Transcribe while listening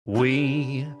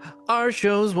We are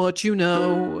shows what you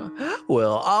know.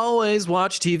 We'll always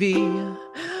watch TV.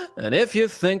 And if you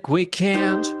think we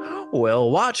can't,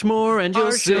 we'll watch more and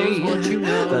you'll see what you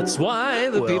know. That's why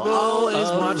the people always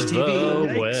watch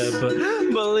TV.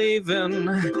 Web believe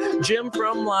in Jim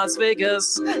from Las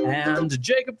Vegas and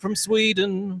Jacob from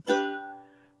Sweden.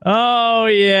 Oh,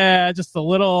 yeah, just a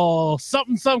little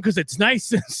something because it's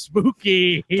nice and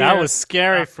spooky here. That was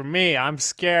scary for me. I'm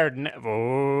scared.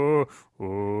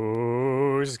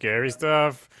 Scary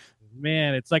stuff.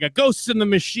 Man, it's like a ghost in the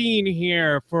machine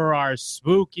here for our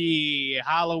spooky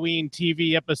Halloween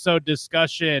TV episode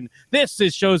discussion. This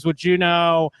is Shows What You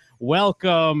Know.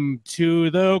 Welcome to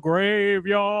the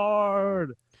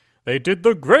graveyard. They did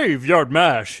the graveyard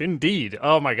mash, indeed.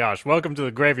 Oh my gosh, welcome to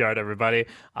the graveyard, everybody.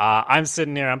 I'm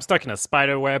sitting here, I'm stuck in a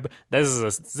spider web. This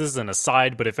is an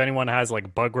aside, but if anyone has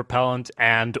like bug repellent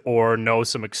and or know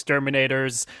some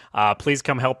exterminators, please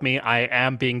come help me. I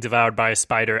am being devoured by a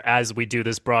spider as we do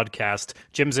this broadcast.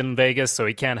 Jim's in Vegas, so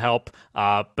he can't help.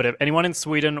 But if anyone in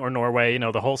Sweden or Norway,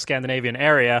 the whole Scandinavian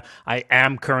area, I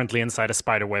am currently inside a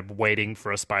spider web waiting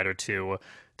for a spider to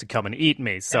come and eat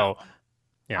me. So...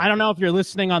 Yeah. I don't know if you're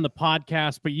listening on the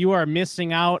podcast, but you are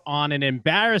missing out on an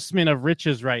embarrassment of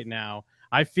riches right now.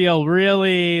 I feel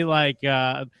really like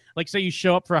say you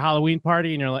show up for a Halloween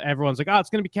party and everyone's like, oh, it's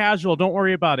going to be casual. Don't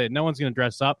worry about it. No one's going to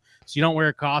dress up. So you don't wear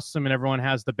a costume and everyone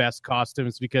has the best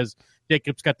costumes because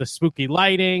Jacob's got the spooky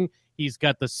lighting. He's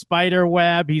got the spider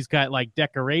web. He's got like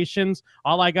decorations.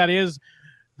 All I got is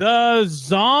the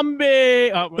zombie.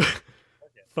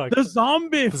 The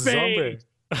zombie face. Zombie.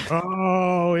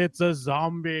 Oh, it's a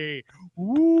zombie.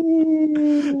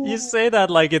 Ooh. You say that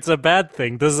like it's a bad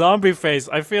thing. The zombie face.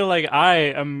 I feel like I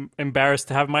am embarrassed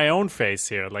to have my own face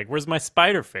here. Like, where's my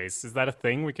spider face? Is that a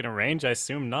thing we can arrange? I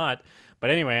assume not. But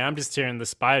anyway, I'm just here in the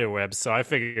spider web, so I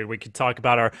figured we could talk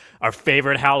about our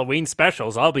favorite Halloween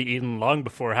specials. I'll be eating long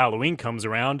before Halloween comes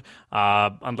around,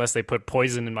 unless they put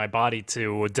poison in my body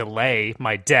to delay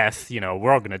my death.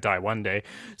 We're all going to die one day.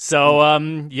 So,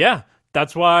 yeah.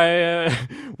 That's why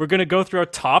we're going to go through our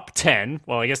top 10,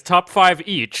 well, I guess top 5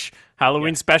 each,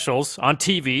 Halloween specials on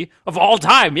TV of all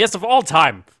time. Yes, of all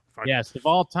time. Yes, of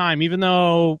all time, even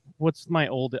though, what's my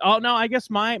oldest? Oh, no, I guess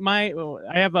I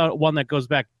have one that goes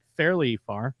back fairly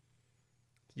far.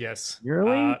 Yes.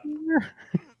 Really?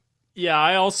 Yeah,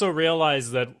 I also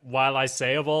realize that while I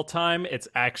say of all time, it's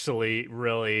actually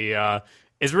really...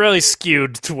 is really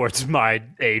skewed towards my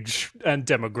age and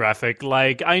demographic.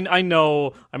 Like, I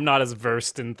know I'm not as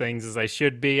versed in things as I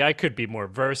should be. I could be more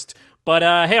versed. But,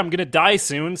 hey, I'm going to die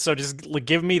soon, so just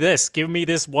give me this. Give me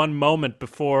this one moment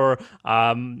before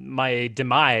my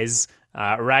demise,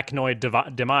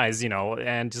 arachnoid demise,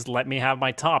 and just let me have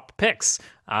my top picks.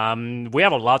 We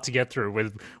have a lot to get through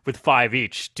with 5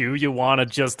 each. Do you want to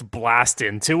just blast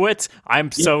into it?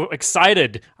 I'm so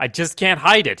excited. I just can't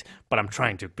hide it, but I'm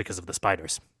trying to because of the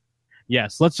spiders.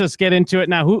 Yes, let's just get into it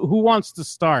now. Who wants to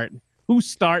start? Who's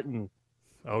starting?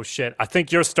 Oh, shit. I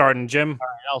think you're starting, Jim. All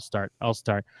right, I'll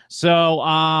start. So,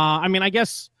 I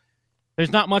guess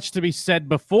there's not much to be said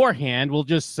beforehand. We'll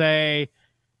just say...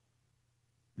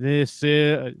 This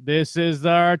is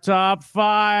our top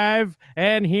 5,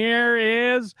 and here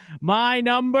is my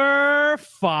number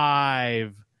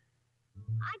 5.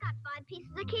 I got 5 pieces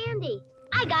of candy.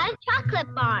 I got a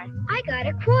chocolate bar. I got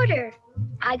a quarter.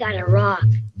 I got a rock.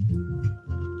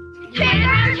 Trick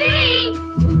or treat!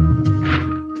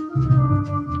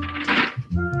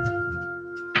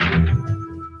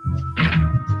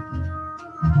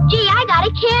 Gee, I got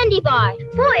a candy bar.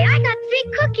 Boy, I got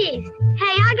 3 cookies. Hey,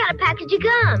 I got a package of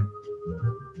gum.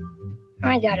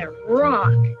 I got a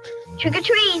rock. Trick or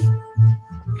treat.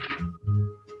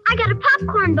 I got a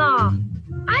popcorn ball.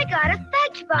 I got a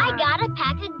fudge bar. I got a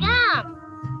pack of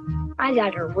gum. I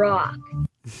got a rock.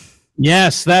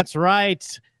 Yes, that's right.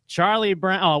 Charlie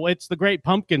Brown. Oh, it's the Great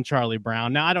Pumpkin, Charlie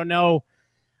Brown. Now, I don't know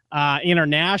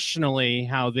internationally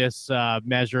how this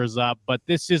measures up, but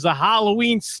this is a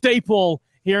Halloween staple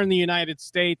here in the United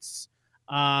States.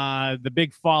 The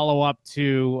big follow-up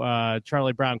to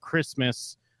Charlie Brown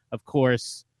Christmas, of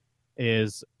course,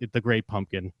 is the Great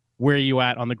Pumpkin. Where are you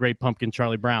at on the Great Pumpkin,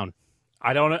 Charlie Brown?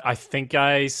 I don't know. I think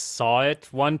I saw it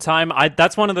one time.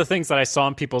 That's one of the things that I saw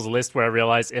on people's list where I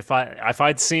realized if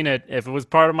I'd seen it, if it was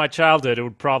part of my childhood, it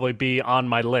would probably be on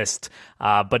my list.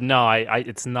 But no,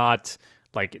 it's not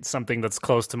like it's something that's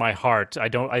close to my heart. I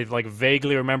like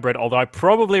vaguely remember it, although I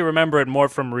probably remember it more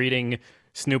from reading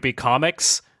Snoopy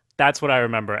comics. That's what I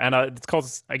remember. And it's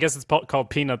called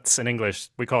Peanuts in English.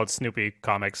 We call it Snoopy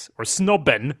comics, or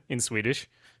Snobben in Swedish.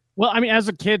 Well, as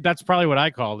a kid, that's probably what I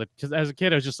called it. Because as a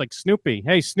kid, I was just like, Snoopy.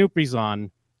 Hey, Snoopy's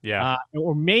on. Yeah.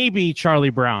 Or maybe Charlie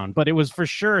Brown, but it was for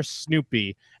sure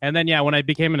Snoopy. And then, when I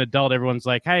became an adult, everyone's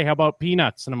like, hey, how about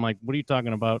Peanuts? And I'm like, what are you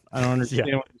talking about? I don't understand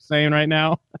what you're saying right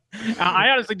now. I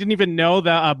honestly didn't even know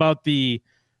about the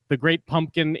Great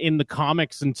Pumpkin in the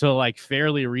comics until like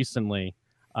fairly recently.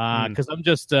 Because I'm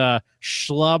just a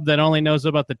schlub that only knows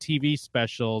about the TV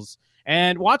specials.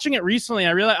 And watching it recently,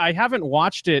 I realized I haven't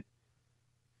watched it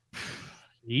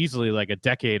easily like a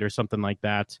decade or something like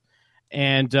that.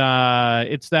 And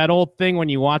it's that old thing when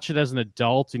you watch it as an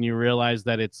adult and you realize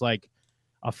that it's like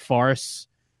a farce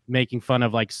making fun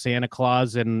of like Santa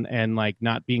Claus and like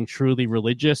not being truly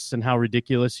religious and how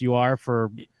ridiculous you are for.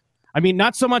 I mean,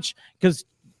 not so much because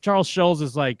Charles Schulz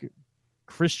is like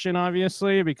Christian,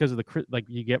 obviously, because of the like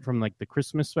you get from like the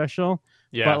Christmas special.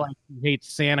 Yeah. But like he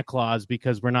hates Santa Claus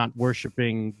because we're not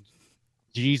worshiping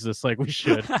Jesus like we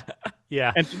should.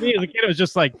 Yeah. And to me as a kid, it was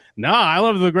just like, nah, I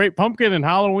love the Great Pumpkin and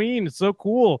Halloween. It's so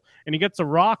cool. And he gets a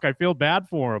rock. I feel bad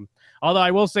for him. Although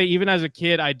I will say, even as a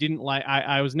kid, I didn't like,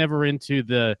 I was never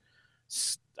into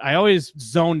I always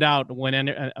zoned out when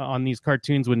on these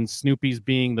cartoons when Snoopy's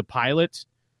being the pilot.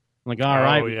 I'm like, all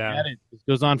right, we get it. It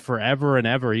goes on forever and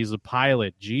ever. He's a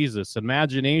pilot. Jesus,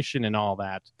 imagination and all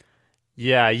that.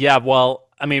 Yeah. Well,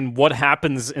 I mean, what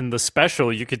happens in the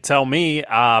special, you could tell me,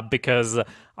 because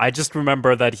I just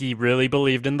remember that he really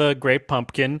believed in the Great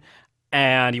Pumpkin,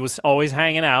 and he was always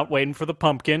hanging out, waiting for the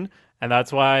pumpkin, and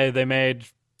that's why they made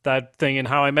that thing in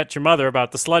How I Met Your Mother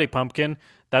about the slutty pumpkin.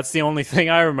 That's the only thing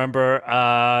I remember.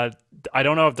 I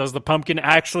don't know if does the pumpkin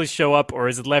actually show up, or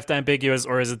is it left ambiguous,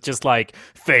 or is it just like,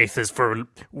 faith is for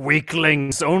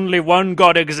weaklings, only one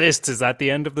God exists? Is that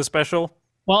the end of the special?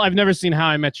 Well, I've never seen How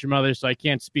I Met Your Mother, so I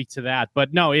can't speak to that.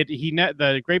 But no,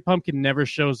 the Great Pumpkin never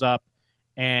shows up,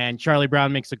 and Charlie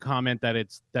Brown makes a comment that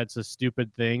that's a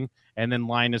stupid thing, and then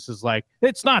Linus is like,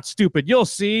 "It's not stupid. You'll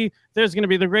see. There's going to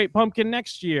be the Great Pumpkin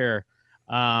next year."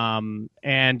 And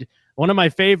one of my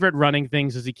favorite running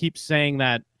things is he keeps saying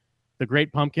that the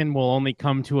Great Pumpkin will only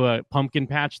come to a pumpkin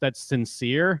patch that's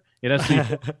sincere. It has to be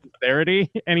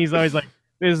sincerity, and he's always like,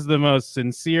 this is the most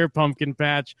sincere pumpkin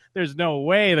patch. There's no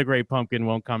way the Great Pumpkin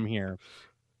won't come here.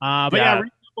 But reading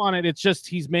up on it, it's just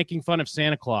he's making fun of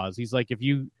Santa Claus. He's like, if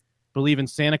you believe in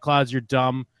Santa Claus, you're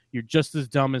dumb. You're just as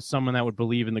dumb as someone that would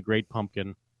believe in the Great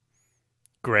Pumpkin.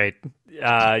 Great.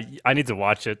 I need to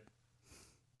watch it.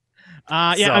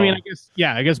 I mean,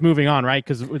 I guess moving on, right?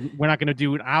 Because we're not going to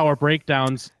do hour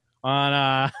breakdowns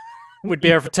on... We'd be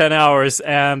here for 10 hours,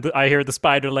 and I hear the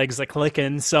spider legs are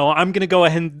clicking, so I'm going to go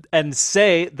ahead and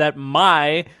say that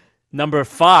my number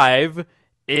 5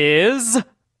 is...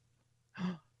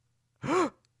 Hi.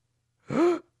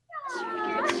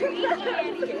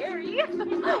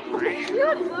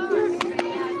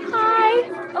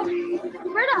 Oh,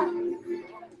 Britta.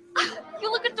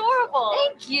 You look adorable.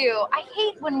 Thank you. I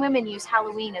hate when women use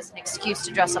Halloween as an excuse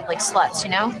to dress up like sluts,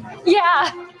 you know?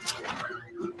 Yeah.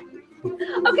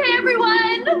 Okay,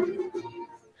 everyone.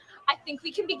 I think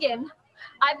we can begin.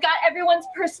 I've got everyone's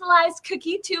personalized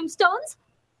cookie tombstones,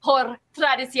 por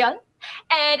tradición.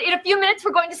 And in a few minutes,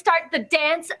 we're going to start the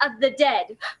Dance of the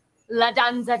Dead, La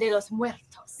Danza de los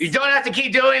Muertos. You don't have to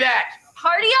keep doing that.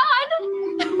 Party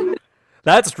on!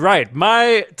 That's right.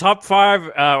 My top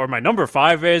 5, or my number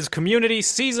 5 is Community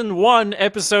Season 1,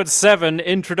 Episode 7,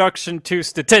 Introduction to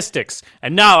Statistics.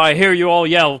 And now I hear you all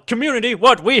yell, Community,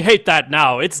 what? We hate that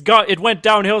now. It went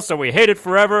downhill, so we hate it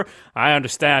forever. I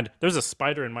understand. There's a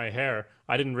spider in my hair.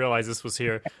 I didn't realize this was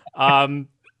here.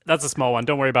 That's a small one.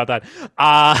 Don't worry about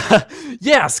that.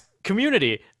 Yes,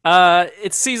 Community.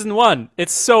 It's season 1.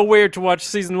 It's so weird to watch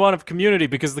season 1 of Community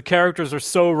because the characters are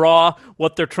so raw.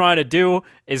 What they're trying to do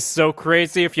is so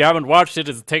crazy. If you haven't watched it,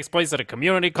 it takes place at a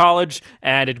community college,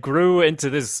 and it grew into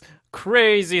this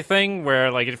crazy thing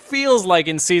where, like, it feels like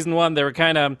in season 1 they were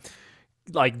kind of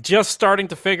like just starting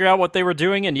to figure out what they were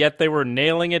doing, and yet they were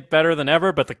nailing it better than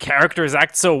ever. But the characters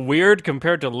act so weird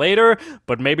compared to later.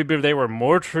 But maybe they were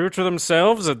more true to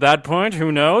themselves at that point.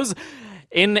 Who knows?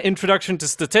 In Introduction to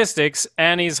Statistics,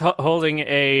 Annie's holding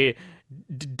a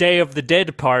Day of the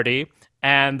Dead party,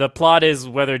 and the plot is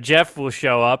whether Jeff will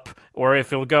show up or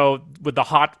if he'll go with the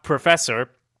hot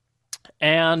professor.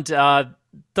 And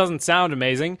doesn't sound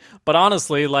amazing, but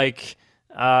honestly, like,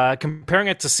 comparing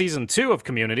it to season 2 of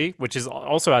Community, which is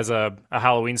also has a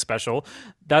Halloween special,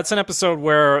 that's an episode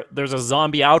where there's a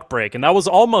zombie outbreak, and that was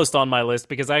almost on my list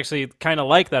because I actually kind of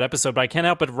like that episode, but I can't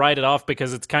help but write it off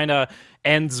because it kind of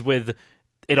ends with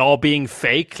it all being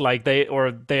fake, like they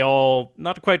all,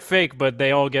 not quite fake, but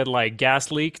they all get like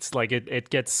gas leaked, like it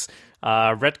gets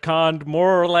retconned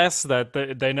more or less that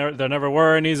there never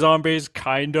were any zombies,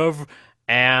 kind of,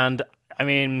 and I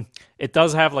mean, it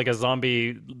does have like a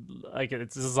zombie, like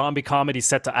it's a zombie comedy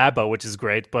set to ABBA, which is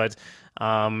great, but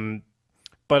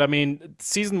I mean,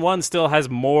 season one still has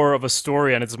more of a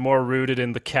story, and it's more rooted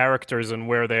in the characters and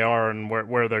where they are and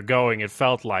where they're going. It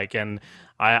felt like, and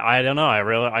I don't know,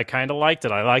 I kind of liked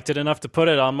it. I liked it enough to put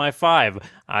it on my 5.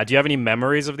 Do you have any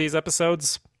memories of these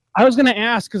episodes? I was going to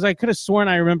ask because I could have sworn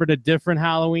I remembered a different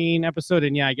Halloween episode,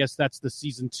 and yeah, I guess that's the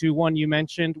season 2 one you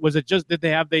mentioned. Was it just did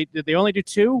they only do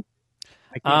 2?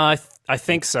 I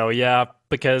think so, yeah,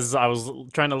 because I was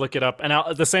trying to look it up, and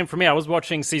the same for me. I was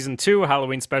watching season 2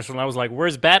 Halloween special, and I was like,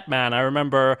 "Where's Batman?" I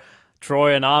remember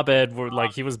Troy and Abed were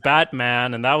like, he was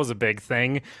Batman, and that was a big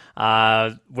thing,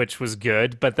 which was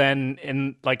good. But then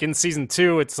in season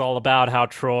 2, it's all about how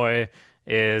Troy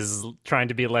is trying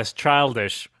to be less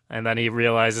childish. And then he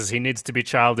realizes he needs to be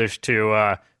childish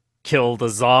to kill the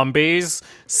zombies.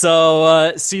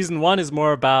 So season 1 is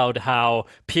more about how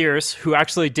Pierce, who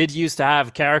actually did used to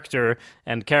have character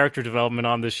and character development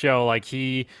on the show, like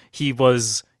he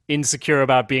was insecure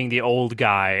about being the old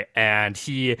guy, and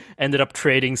he ended up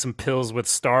trading some pills with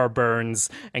Starburns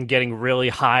and getting really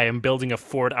high and building a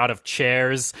fort out of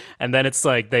chairs. And then it's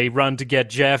like they run to get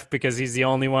Jeff because he's the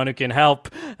only one who can help,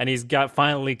 and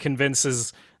finally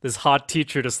convinces this hot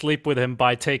teacher to sleep with him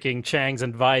by taking Chang's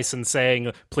advice and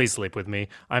saying, "Please sleep with me.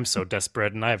 I'm so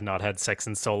desperate and I have not had sex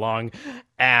in so long."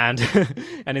 And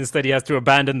and instead he has to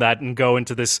abandon that and go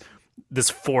into this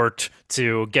fort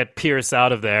to get Pierce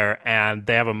out of there. And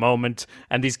they have a moment,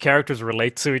 and these characters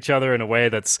relate to each other in a way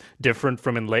that's different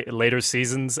from in later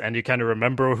seasons, and you kind of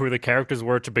remember who the characters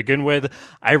were to begin with.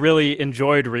 I really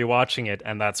enjoyed rewatching it,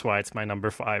 and that's why it's my number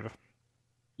 5.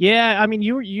 Yeah, I mean,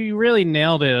 you really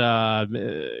nailed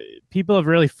it. People have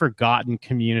really forgotten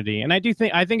Community, and I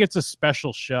think it's a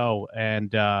special show,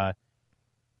 and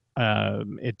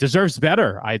it deserves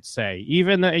better. I'd say,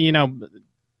 even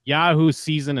Yahoo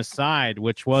season aside,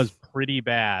 which was pretty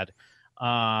bad.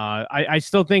 I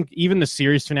still think even the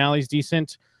series finale is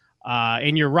decent.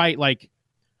 And you're right, like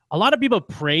a lot of people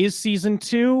praise season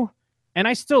 2, and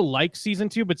I still like season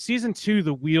 2, but season 2,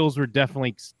 the wheels were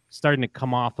definitely starting to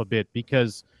come off a bit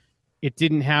because it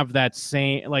didn't have that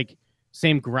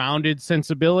same grounded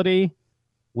sensibility,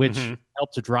 which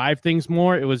helped to drive things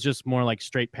more. It was just more like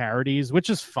straight parodies,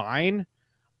 which is fine.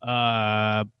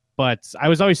 But I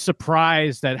was always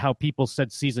surprised at how people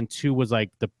said season 2 was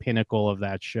like the pinnacle of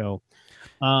that show.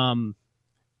 I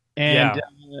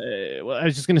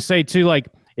was just going to say too, like,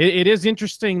 it is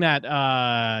interesting that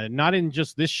not in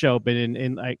just this show, but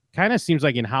in like kind of seems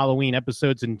like in Halloween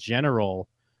episodes in general,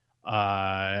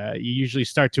 you usually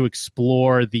start to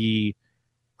explore the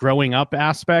growing up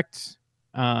aspect.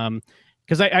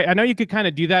 Because I know you could kind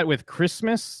of do that with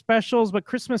Christmas specials, but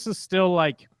Christmas is still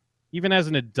like, even as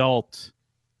an adult,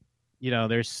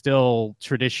 there's still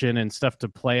tradition and stuff to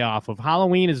play off of.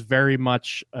 Halloween is very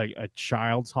much a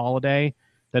child's holiday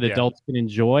that adults can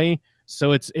enjoy.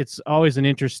 So it's always an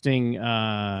interesting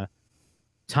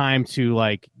time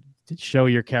to show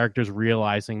your characters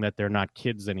realizing that they're not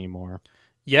kids anymore.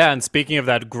 Yeah, and speaking of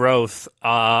that growth,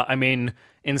 I mean,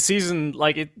 in season,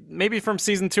 maybe from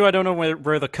season 2, I don't know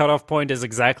where the cutoff point is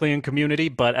exactly in Community,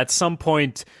 but at some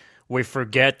point we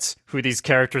forget who these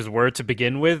characters were to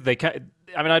begin with.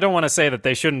 I don't want to say that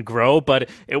they shouldn't grow, but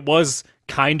it was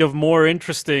kind of more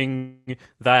interesting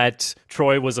that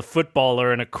Troy was a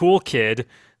footballer and a cool kid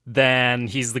than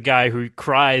he's the guy who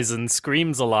cries and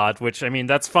screams a lot, which, I mean,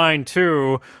 that's fine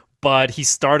too, but he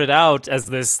started out as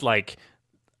this,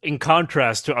 in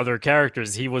contrast to other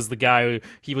characters. He was the guy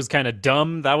he was kind of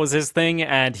dumb, that was his thing,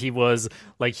 and he was,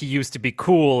 he used to be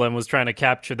cool and was trying to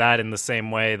capture that in the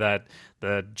same way that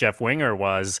the Jeff Winger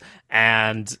was.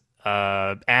 And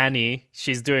Annie,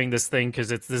 she's doing this thing because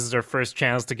this is her first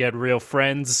chance to get real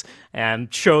friends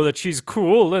and show that she's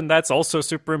cool, and that's also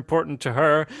super important to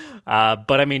her.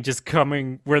 But I mean, just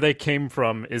coming where they came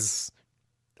from is,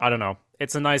 I don't know,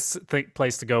 it's a nice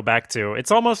place to go back to.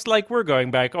 It's almost like we're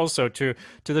going back also to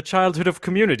the childhood of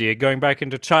Community, going back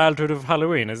into childhood of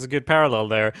Halloween. There's a good parallel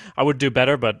there. I would do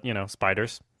better, but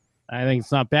spiders. I think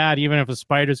it's not bad, even if a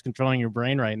spider's controlling your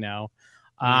brain right now.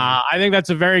 I think that's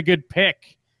a very good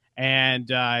pick. And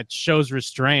it shows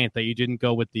restraint that you didn't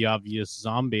go with the obvious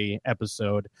zombie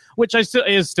episode, which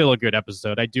is still a good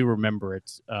episode. I do remember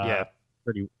it.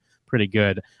 Pretty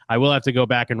good. I will have to go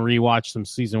back and rewatch some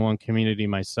season 1 Community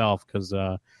myself because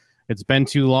it's been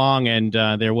too long, and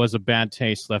there was a bad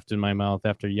taste left in my mouth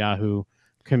after Yahoo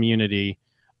Community.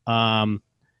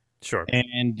 Sure.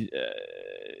 And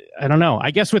I don't know.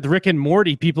 I guess with Rick and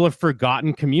Morty, people have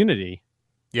forgotten Community.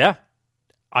 Yeah.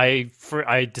 I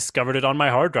discovered it on my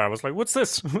hard drive. I was like, what's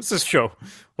this? What's this show?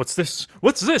 What's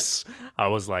this? I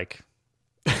was like,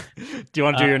 Do you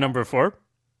want to do your number 4?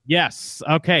 Yes.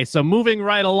 Okay. So moving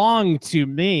right along to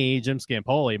me, Jim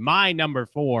Scampoli, my number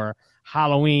 4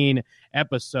 Halloween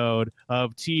episode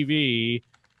of TV.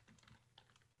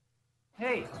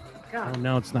 Hey, God. Oh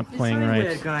no, it's not There's playing something right.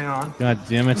 weird going on. God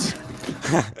damn it!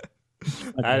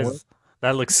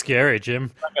 That looks scary,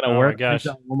 Jim. Not gonna Oh work. my gosh.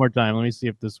 One more time. Let me see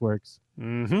if this works.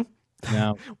 Mm-hmm.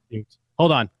 No.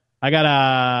 Hold on. I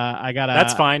gotta.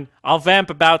 That's fine. I'll vamp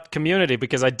about Community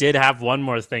because I did have one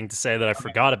more thing to say that I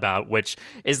forgot about, which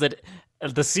is that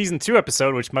the season 2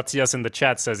 episode, which Matthias in the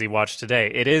chat says he watched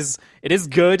today, it is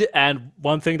good. And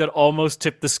one thing that almost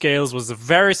tipped the scales was a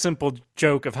very simple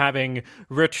joke of having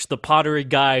Rich, the pottery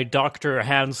guy, doctor,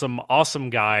 handsome,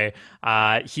 awesome guy.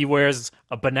 He wears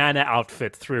a banana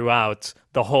outfit throughout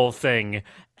the whole thing,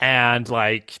 and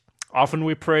like. Often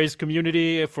we praise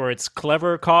Community for its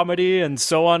clever comedy and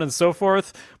so on and so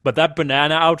forth, but that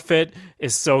banana outfit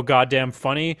is so goddamn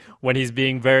funny when he's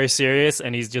being very serious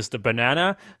and he's just a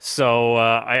banana. So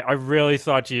I really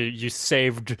thought you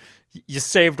saved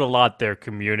a lot there,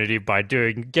 Community, by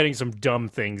getting some dumb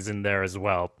things in there as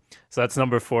well. So that's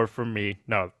number 4 for me.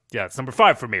 No, yeah, it's number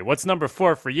 5 for me. What's number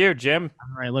 4 for you, Jim?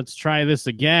 All right, let's try this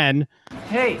again.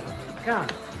 Hey,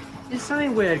 God. There's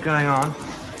something weird going on.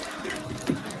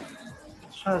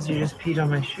 Charles, you just peed on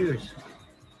my shoes.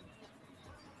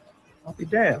 I'll be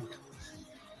damned.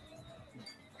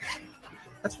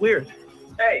 That's weird.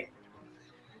 Hey,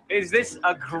 is this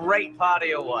a great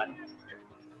party or what?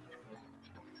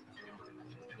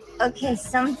 Okay,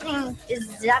 something is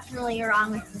definitely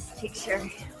wrong with this picture.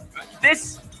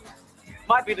 This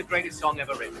might be the greatest song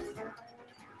ever written.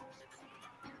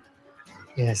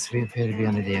 Yes, we appear to be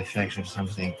under the effects of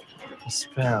something. A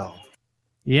spell.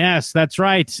 Yes, that's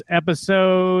right.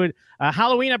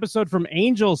 Halloween episode from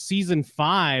Angel season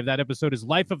 5. That episode is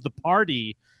Life of the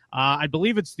Party. I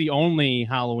believe it's the only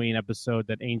Halloween episode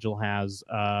that Angel has.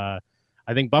 I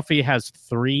think Buffy has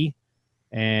 3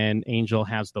 and Angel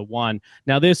has the 1.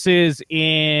 Now, this is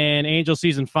in Angel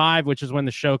season 5, which is when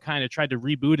the show kind of tried to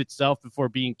reboot itself before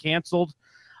being canceled,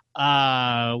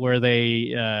 where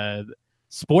they,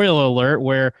 spoiler alert,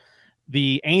 where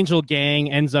the Angel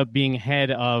gang ends up being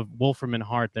head of Wolfram and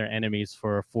Hart, their enemies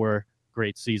for 4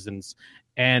 great seasons.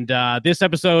 And this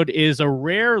episode is a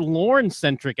rare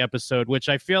Lorne-centric episode, which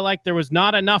I feel like there was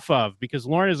not enough of, because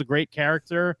Lorne is a great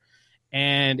character,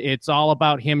 and it's all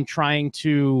about him trying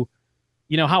to,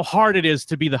 how hard it is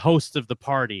to be the host of the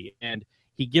party. And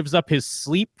he gives up his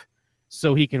sleep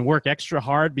so he can work extra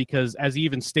hard because, as he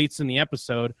even states in the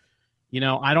episode,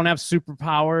 I don't have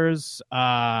superpowers.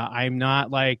 I'm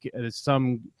not like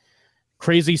some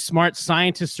crazy smart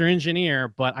scientist or engineer,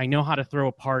 but I know how to throw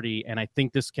a party, and I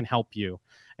think this can help you.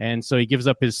 And so he gives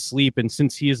up his sleep, and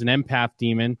since he is an empath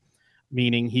demon,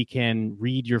 meaning he can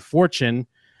read your fortune,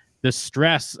 the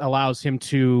stress allows him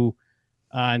to,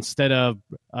 instead of,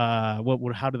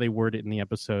 how do they word it in the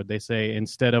episode? They say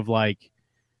instead of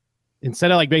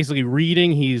basically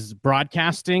reading, he's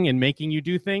broadcasting and making you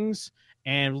do things.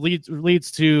 And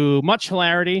leads to much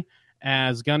hilarity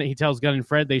as he tells Gunn and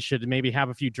Fred they should maybe have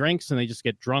a few drinks, and they just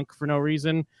get drunk for no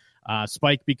reason.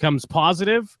 Spike becomes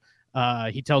positive.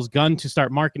 He tells Gunn to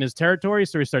start marking his territory,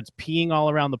 so he starts peeing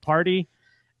all around the party.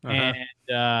 And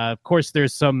of course,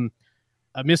 there's some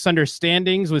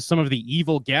misunderstandings with some of the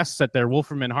evil guests at their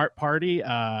Wolfram and Hart party,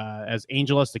 as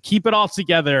Angel has to keep it all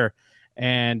together.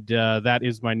 And that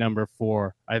is my number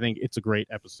 4. I think it's a great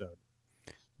episode.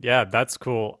 Yeah, that's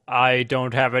cool. I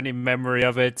don't have any memory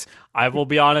of it. I will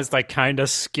be honest, I kind of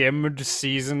skimmed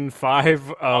season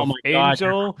 5 of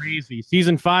Angel. God, crazy.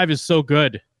 Season 5 is so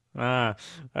good. Yeah.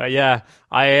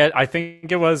 I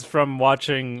think it was from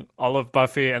watching all of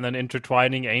Buffy and then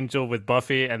intertwining Angel with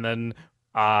Buffy, and then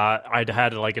I'd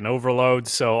had like an overload,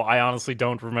 so I honestly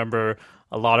don't remember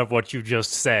a lot of what you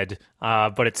just said,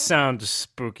 but it sounds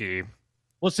spooky.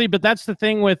 Well, see, but that's the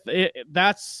thing with it.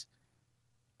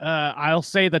 I'll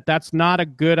say that's not a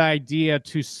good idea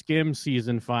to skim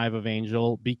season 5 of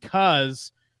Angel,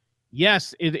 because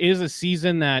yes, it is a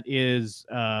season that is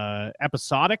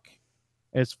episodic,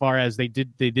 as far as they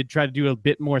did try to do a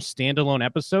bit more standalone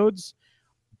episodes,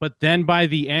 but then by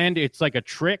the end it's like a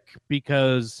trick,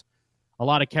 because a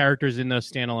lot of characters in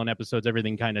those standalone episodes,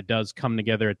 everything kind of does come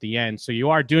together at the end. So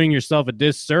you are doing yourself a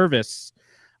disservice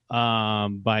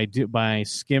by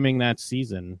skimming that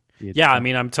season. Yeah, I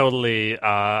mean, I'm totally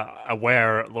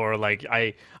aware, Laura. Like,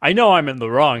 I know I'm in the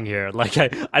wrong here. Like,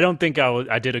 I don't think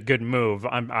I did a good move.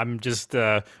 I'm just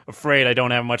afraid I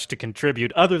don't have much to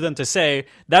contribute, other than to say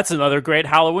that's another great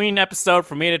Halloween episode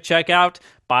for me to check out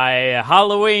by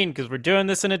Halloween, because we're doing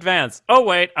this in advance. Oh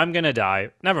wait, I'm gonna die.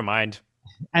 Never mind.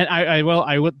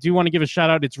 And do want to give a shout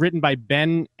out. It's written by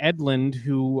Ben Edlund,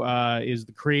 who is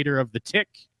the creator of The Tick,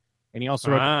 and he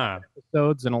also wrote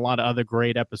episodes and a lot of other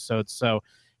great episodes. So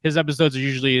his episodes are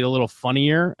usually a little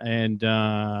funnier, and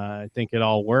I think it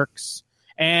all works.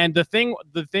 And the thing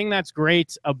that's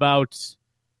great about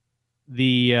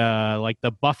the like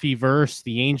the Buffy verse,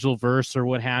 the Angel verse, or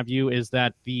what have you, is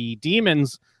that the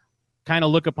demons kind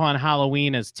of look upon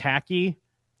Halloween as tacky.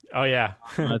 Oh yeah.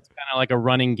 It's kind of like a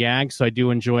running gag, so I do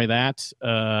enjoy that.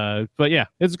 But yeah,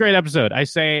 it's a great episode. I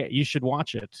say you should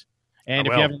watch it. And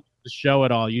if you haven't watched the show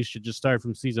at all, you should just start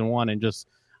from season 1 and just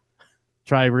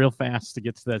try real fast to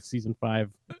get to that season 5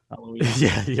 Halloween.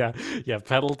 Yeah.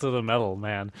 Pedal to the metal,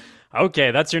 man.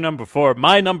 Okay, that's your number 4.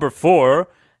 My number 4.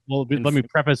 Well, let me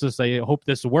preface this. I hope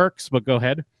this works, but go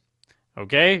ahead.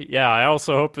 Okay, yeah, I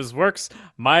also hope this works.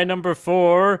 My number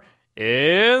 4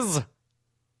 is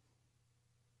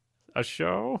a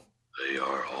show. They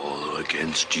are all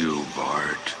against you,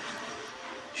 Bart.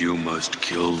 You must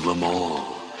kill them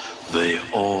all. They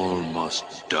all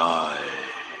must die.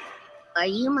 Are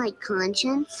you my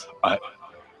conscience?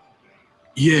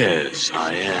 Yes,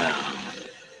 I am.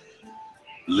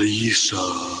 Lisa,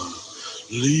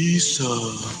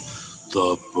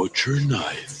 the butcher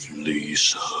knife,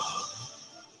 Lisa.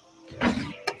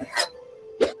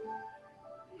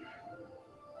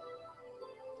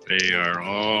 They are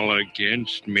all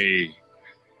against me.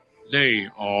 They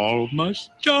all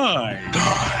must die.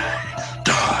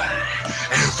 Die.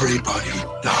 Everybody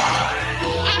die.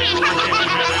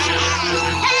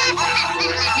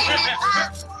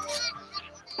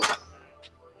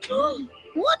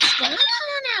 What's going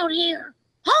on out here?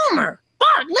 Homer,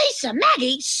 Bart, Lisa,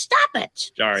 Maggie, stop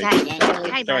it. Sorry.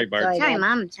 Sorry, Bart. Sorry,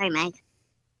 Mom. Sorry, Mike.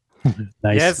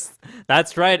 Nice. Yes,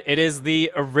 that's right. It is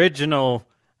the original,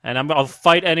 and I'll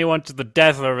fight anyone to the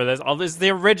death over this. This is the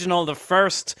original, the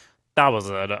first. That was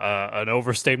an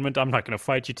overstatement. I'm not going to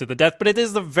fight you to the death, but it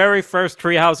is the very first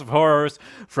Treehouse of Horrors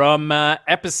from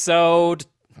episode.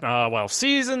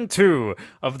 Season 2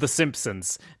 of The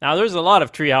Simpsons. Now, there's a lot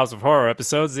of Treehouse of Horror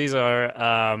episodes. These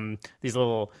are these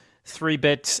little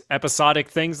 3-bit episodic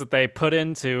things that they put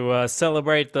in to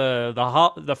celebrate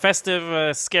the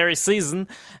festive, scary season.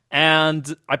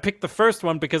 And I picked the first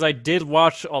one because I did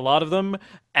watch a lot of them,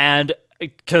 and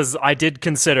because I did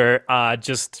consider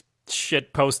just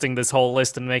shit posting this whole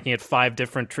list and making it 5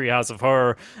 different Treehouse of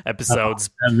Horror episodes.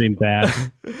 That'd been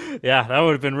bad. Yeah, that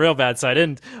would have been real bad, so I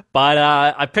didn't. But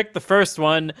I picked the first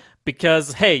one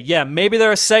because, hey, yeah, maybe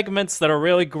there are segments that are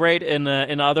really great in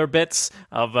other bits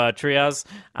of Treehouse,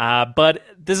 but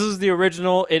this is the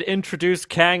original. It introduced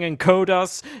Kang and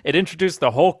Kodos. It introduced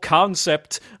the whole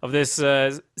concept of this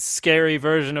scary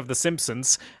version of The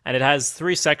Simpsons, and it has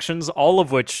 3 sections, all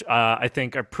of which I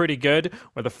think are pretty good,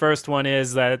 where the first one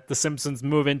is that The Simpsons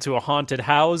move into a haunted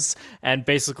house, and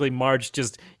basically Marge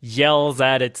just yells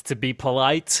at it to be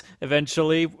polite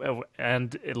eventually,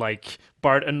 and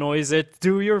Bart annoys it.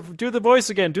 Do the voice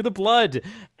again. Do the blood.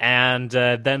 And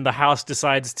then the house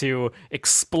decides to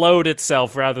explode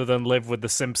itself rather than live with the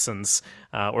Simpsons.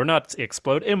 Or not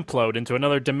explode, implode into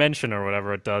another dimension or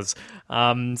whatever it does.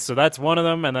 So that's one of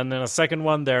them. And then in a second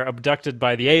one, they're abducted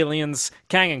by the aliens,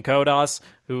 Kang and Kodos,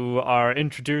 who are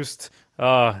introduced.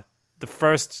 The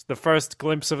first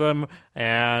glimpse of them,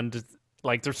 and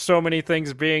there's so many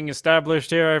things being established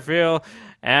here, I feel.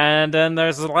 And then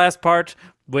there's the last part,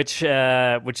 which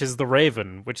is the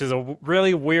Raven, which is a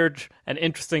really weird and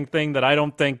interesting thing that I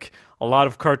don't think a lot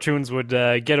of cartoons would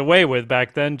get away with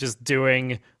back then, just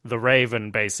doing the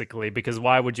Raven, basically, because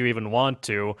why would you even want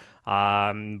to?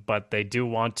 But they do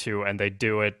want to, and they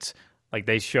do it.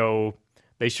 They show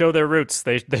their roots.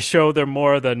 They show they're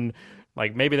more than,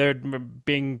 maybe they're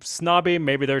being snobby,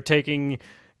 maybe they're taking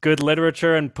good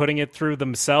literature and putting it through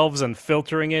themselves and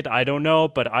filtering it. I don't know,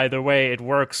 but either way, it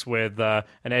works with an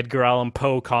Edgar Allan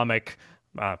Poe comic.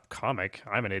 I'm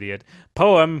an idiot.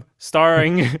 Poem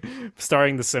starring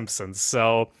The Simpsons.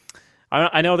 So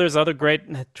I know there's other great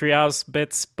Treehouse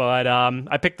bits, but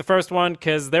I picked the first one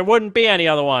because there wouldn't be any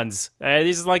other ones.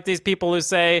 These are these people who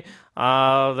say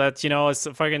that, it's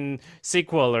a fucking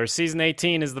sequel or season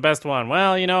 18 is the best one.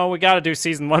 Well, we got to do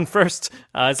season 1 first.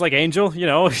 It's like Angel,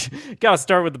 got to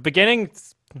start with the beginning.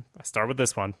 I start with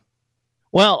this one.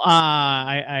 Well,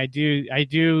 I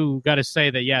do got to say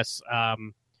that, yes,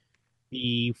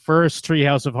 the first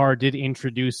Treehouse of Horror did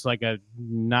introduce a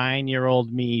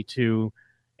 9-year-old me to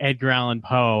Edgar Allan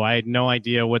Poe. I had no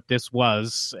idea what this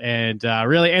was, and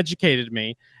really educated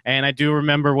me. And I do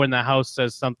remember when the house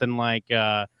says something like,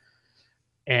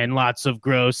 and lots of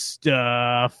gross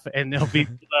stuff, and there'll be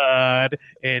blood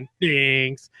and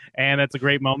things, and that's a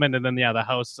great moment. And then, the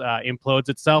house implodes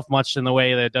itself, much in the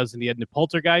way that it does in the end of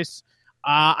Poltergeist.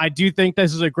 I do think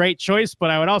this is a great choice, but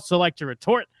I would also like to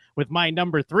retort with my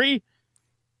number 3.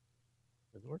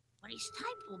 What he's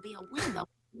typed will be a window.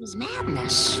 It was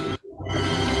madness.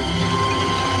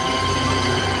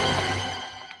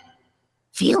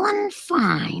 Feeling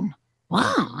fine.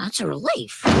 Wow, that's a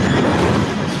relief.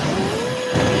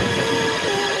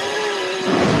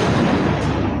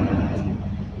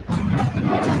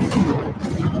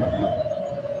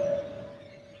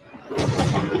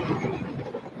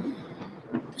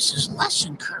 This is less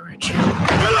encouraging.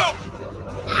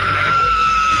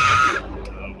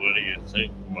 What do you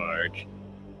think, Marge?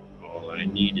 All I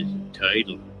need is a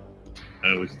title.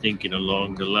 I was thinking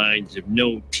along the lines of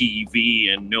no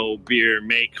TV and no beer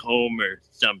make Homer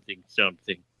something.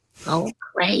 Go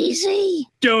crazy?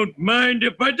 Don't mind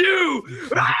if I do!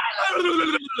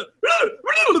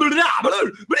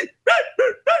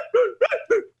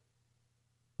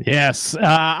 Yes,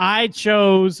 I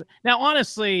chose. Now,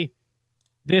 honestly,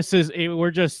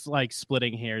 we're just like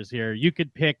splitting hairs here. You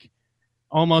could pick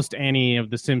almost any of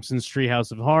the Simpsons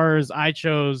Treehouse of Horrors. I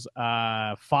chose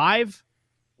 5,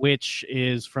 which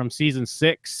is from season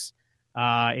 6.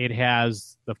 It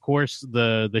has, of course,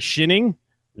 the Shining,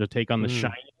 the take on the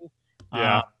Shining.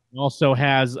 Yeah. It also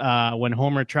has when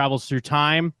Homer travels through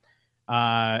time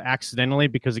accidentally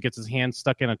because he gets his hand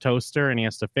stuck in a toaster and he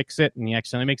has to fix it, and he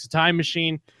accidentally makes a time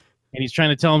machine, and he's trying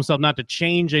to tell himself not to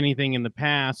change anything in the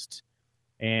past.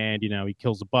 And, he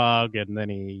kills a bug, and then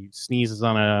he sneezes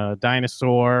on a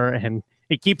dinosaur, and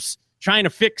he keeps trying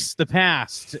to fix the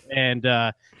past. And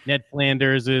Ned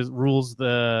Flanders rules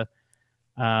the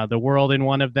world in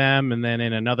one of them, and then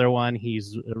in another one,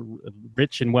 he's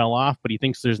rich and well off, but he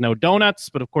thinks there's no donuts.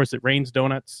 But of course, it rains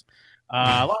donuts.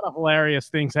 A lot of hilarious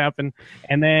things happen.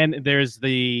 And then there's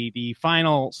the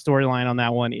final storyline on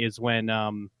that one is when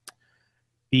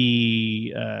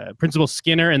the Principal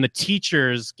Skinner and the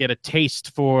teachers get a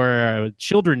taste for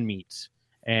children meat,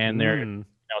 and they're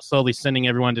slowly sending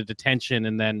everyone to detention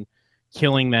and then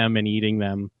killing them and eating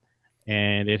them.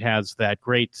 And it has that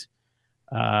great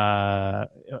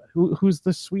who's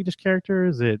the Swedish character?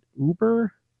 Is it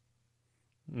Uber?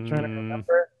 I'm trying to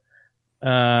remember.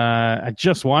 I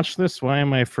just watched this. Why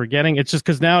am I forgetting? It's just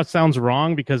because now it sounds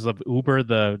wrong because of Uber,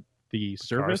 the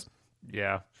service.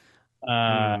 Yeah.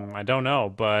 I don't know,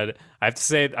 but I have to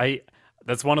say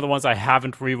that's one of the ones I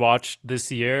haven't rewatched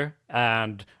this year,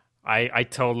 and I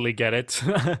totally get it.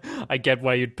 I get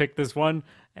why you'd pick this one,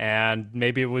 and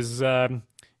maybe it was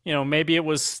maybe it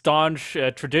was staunch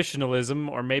traditionalism,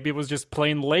 or maybe it was just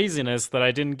plain laziness that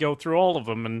I didn't go through all of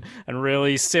them and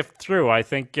really sift through. I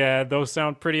think those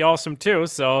sound pretty awesome too,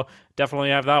 so definitely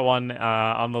have that one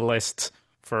on the list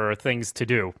for things to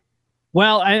do.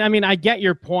 Well, I mean, I get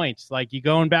your points. Like, you're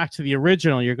going back to the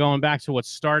original. You're going back to what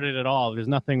started it all. There's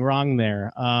nothing wrong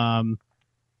there.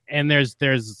 And there's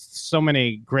so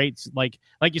many greats. Like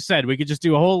you said, we could just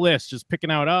do a whole list, just picking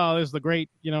out, this is the great,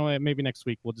 maybe next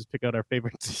week we'll just pick out our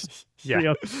favorites.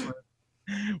 Yeah.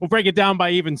 We'll break it down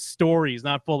by even stories,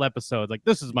 not full episodes. Like,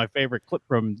 this is my favorite clip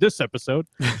from this episode.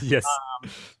 Yes.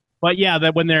 But yeah,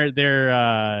 that when they're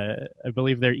I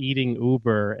believe they're eating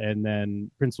Uber, and then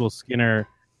Principal Skinner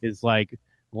is like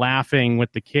laughing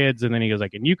with the kids, and then he goes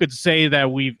like, and you could say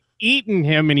that we've eaten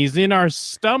him and he's in our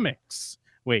stomachs.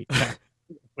 Wait,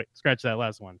 scratch that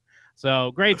last one.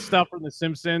 So great stuff from The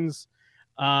Simpsons.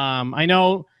 I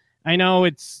know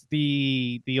it's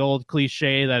the old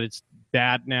cliche that it's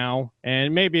bad now,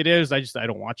 and maybe it is. I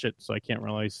don't watch it, so I can't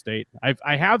really state.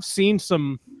 I have seen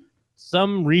some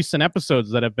recent episodes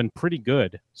that have been pretty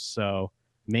good, so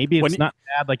maybe it's not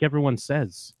bad like everyone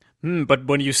says. But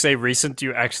when you say recent, do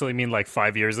you actually mean like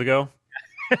 5 years ago?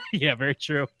 Yeah, very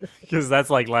true. Because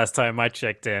that's like last time I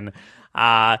checked in.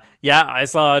 Yeah, I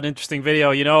saw an interesting video.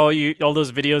 All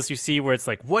those videos you see where it's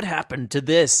like, what happened to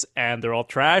this? And they're all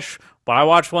trash. But I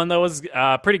watched one that was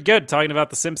pretty good, talking about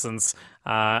The Simpsons.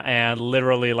 And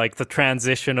literally like the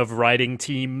transition of writing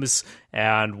teams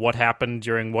and what happened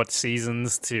during what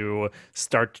seasons to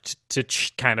start to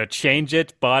kind of change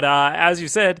it. But as you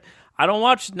said, I don't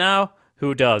watch it now.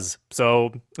 Who does?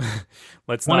 So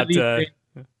let's not.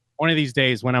 One of these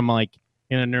days, when I'm like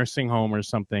in a nursing home or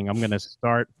something, I'm gonna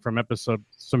start from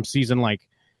season like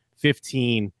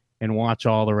 15 and watch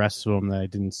all the rest of them that I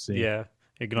didn't see. Yeah,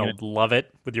 you're gonna love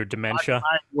it with your dementia. Mark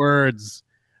my words.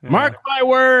 Yeah. Mark my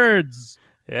words.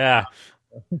 Yeah.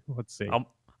 Let's see.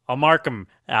 I'll mark them.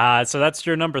 So that's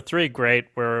your number 3. Great.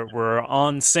 We're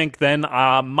on sync then.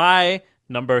 My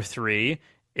number 3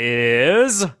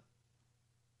 is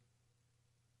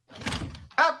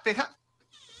pick up.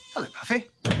 Hello, Buffy.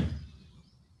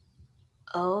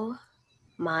 Oh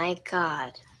my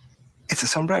God. It's a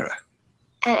sombrero.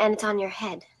 And it's on your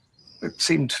head. It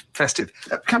seemed festive.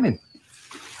 Come in.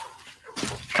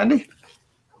 Candy?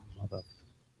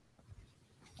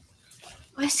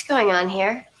 What's going on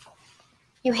here?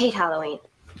 You hate Halloween.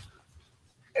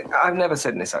 I've never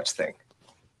said any such thing.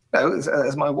 No,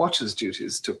 as my watcher's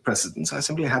duties took precedence, I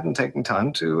simply hadn't taken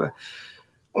time to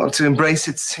embrace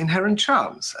its inherent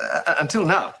charms. Until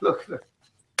now. Look.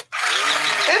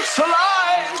 It's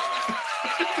alive!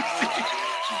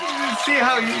 See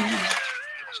how he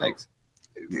shakes.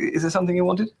 Is there something you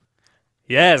wanted?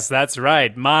 Yes, that's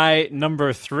right. My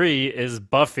number 3 is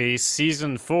Buffy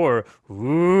Season 4.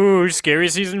 Ooh, scary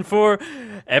Season 4.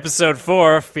 Episode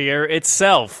 4, Fear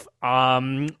Itself,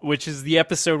 which is the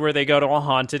episode where they go to a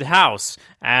haunted house.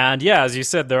 And yeah, as you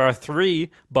said, there are 3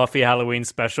 Buffy Halloween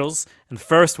specials. And the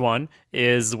first one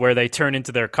is where they turn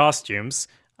into their costumes,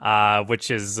 which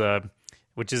is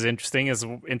interesting as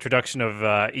introduction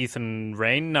of Ethan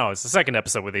Rayne. No, it's the second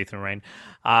episode with Ethan Rayne.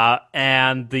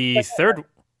 And the third...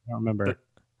 I don't remember.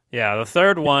 The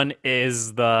third one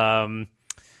is the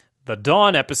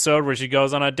Dawn episode where she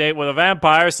goes on a date with a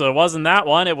vampire. So it wasn't that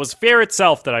one. It was Fear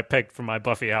Itself that I picked for my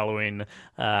Buffy Halloween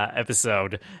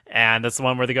episode. And that's the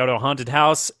one where they go to a haunted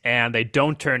house and they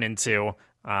don't turn into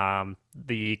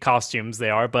the costumes they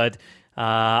are. But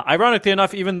ironically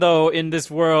enough, even though in this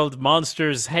world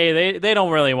monsters, hey, they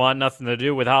don't really want nothing to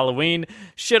do with Halloween,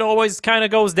 shit always kind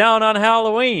of goes down on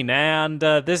Halloween. And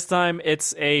this time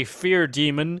it's a fear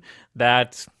demon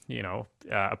that,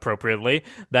 appropriately,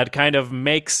 that kind of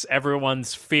makes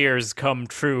everyone's fears come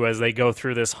true as they go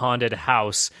through this haunted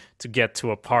house to get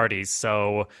to a party.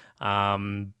 So,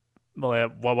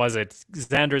 what was it?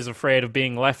 Xander's afraid of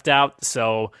being left out,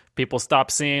 so people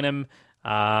stop seeing him.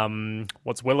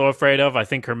 What's Willow afraid of? I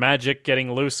think her magic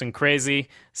getting loose and crazy,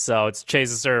 so it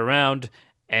chases her around.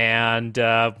 And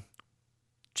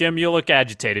Jim, you look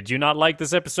agitated. Do you not like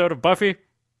this episode of Buffy?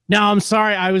 No, I'm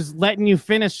sorry. I was letting you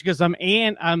finish because I'm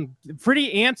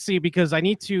pretty antsy because I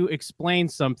need to explain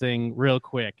something real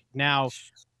quick. Now,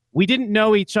 we didn't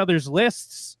know each other's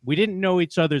lists. We didn't know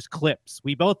each other's clips.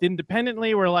 We both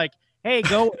independently were like, hey,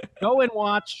 go and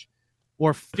watch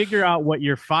or figure out what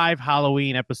your 5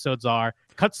 Halloween episodes are.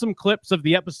 Cut some clips of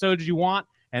the episodes you want,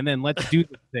 and then let's do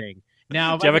the thing.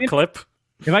 Now, do you have a clip?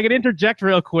 If I could interject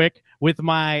real quick with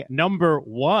my number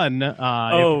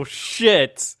 1.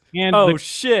 Shit. And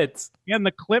And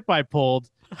the clip I pulled.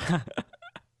 I'm gonna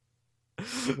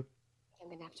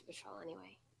have to patrol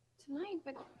anyway tonight,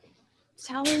 but it's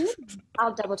Halloween.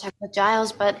 I'll double check with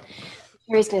Giles, but I'm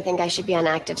sure he's gonna think I should be on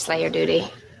active Slayer duty.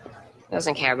 He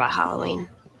doesn't care about Halloween.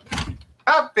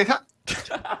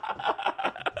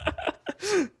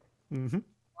 Mm-hmm.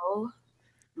 Oh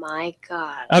my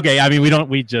God. Okay, I mean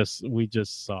we just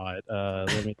saw it.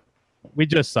 We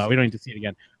just saw it. We don't need to see it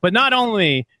again. But not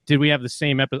only did we have the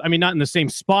same episode, I mean, not in the same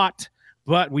spot,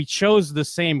 but we chose the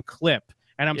same clip.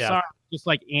 And I'm sorry, just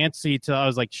like antsy I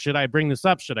was like, should I bring this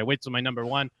up? Should I wait till my number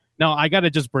 1? No, I got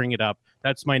to just bring it up.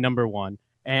 That's my number 1.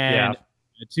 And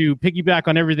to piggyback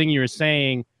on everything you were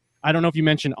saying, I don't know if you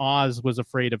mentioned Oz was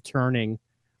afraid of turning.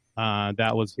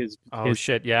 That was his.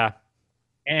 Shit, yeah.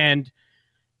 And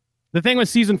the thing with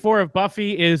season 4 of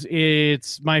Buffy is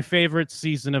it's my favorite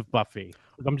season of Buffy.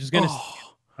 I'm just gonna.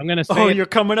 I'm gonna say. Oh, you're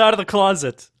coming out of the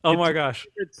closet. Oh my gosh.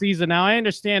 Season. Now I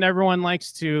understand everyone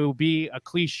likes to be a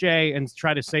cliche and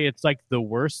try to say it's like the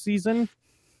worst season.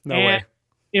 No way.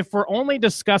 If we're only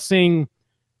discussing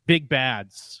big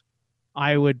bads,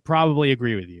 I would probably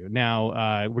agree with you.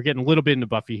 Now we're getting a little bit into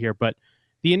Buffy here, but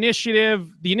the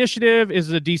initiative is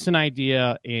a decent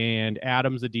idea, and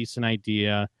Adam's a decent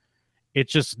idea.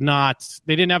 It's just not.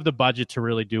 They didn't have the budget to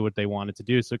really do what they wanted to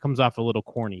do, so it comes off a little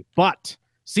corny. But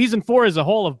season 4 as a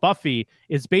whole of Buffy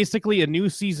is basically a new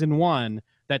season 1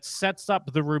 that sets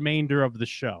up the remainder of the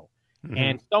show. Mm-hmm.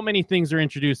 And so many things are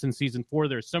introduced in season 4.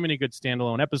 There's so many good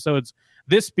standalone episodes.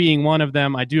 This being one of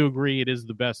them, I do agree it is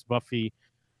the best Buffy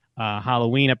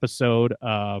Halloween episode.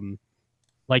 We're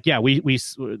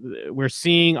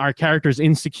seeing our characters'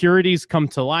 insecurities come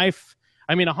to life.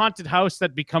 I mean, a haunted house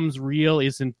that becomes real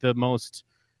isn't the most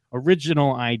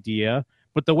original idea,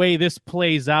 but the way this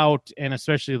plays out, and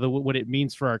especially what it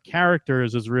means for our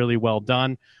characters, is really well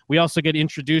done. We also get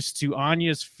introduced to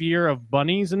Anya's fear of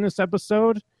bunnies in this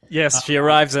episode. Yes, she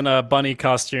arrives in a bunny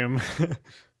costume.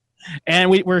 And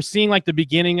we're seeing like the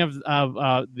beginning of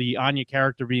the Anya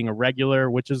character being a regular,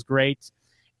 which is great.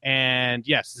 And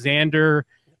yes, Xander,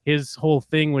 his whole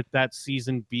thing with that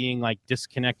season being like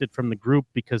disconnected from the group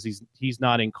because he's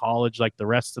not in college like the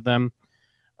rest of them,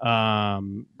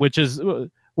 which is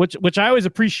which I always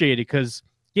appreciated because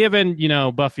given,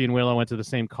 Buffy and Willow went to the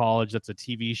same college, that's a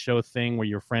TV show thing where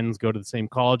your friends go to the same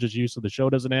college as you so the show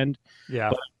doesn't end. Yeah.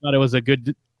 But I thought it was a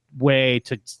good way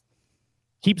to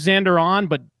keep Xander on,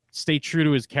 but stay true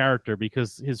to his character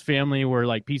because his family were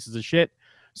like pieces of shit.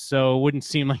 So it wouldn't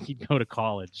seem like he'd go to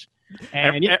college.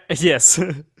 And yes,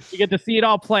 you get to see it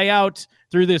all play out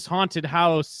through this haunted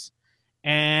house.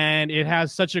 And it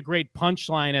has such a great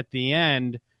punchline at the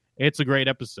end. It's a great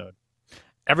episode.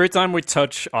 Every time we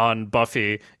touch on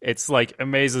Buffy, it's like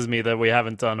amazes me that we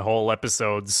haven't done whole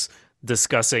episodes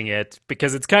discussing it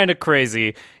because it's kind of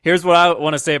crazy. Here's what I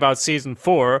want to say about season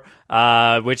 4,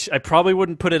 which I probably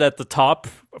wouldn't put it at the top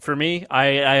for me. I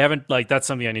haven't that's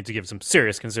something I need to give some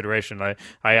serious consideration.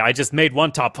 I just made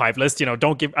one top 5 list.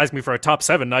 Don't ask me for a top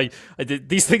 7.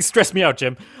 These things stress me out,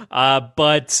 Jim.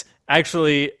 But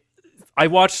actually, I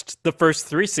watched the first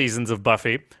 3 seasons of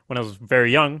Buffy when I was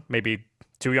very young, maybe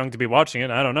too young to be watching it.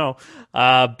 I don't know.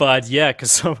 But yeah,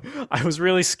 because I was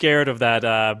really scared of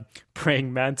that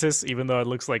praying mantis, even though it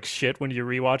looks like shit when you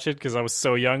rewatch it because I was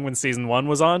so young when season 1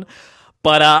 was on.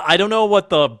 But I don't know what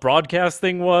the broadcast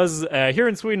thing was. Here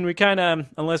in Sweden, we kind of,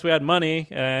 unless we had money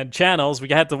and channels, we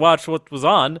had to watch what was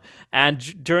on.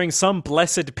 And during some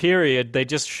blessed period, they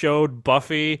just showed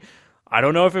Buffy. I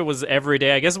don't know if it was every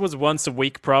day. I guess it was once a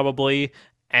week probably.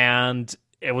 And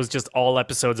it was just all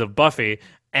episodes of Buffy.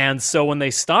 And so when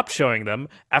they stopped showing them,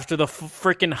 after the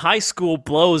freaking high school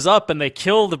blows up and they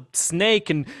kill the snake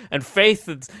and Faith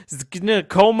is in a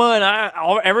coma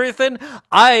and everything,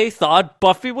 I thought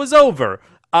Buffy was over.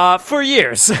 For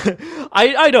years.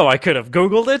 I know I could have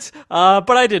Googled it,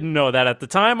 but I didn't know that at the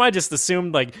time. I just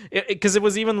assumed, because it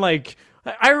was even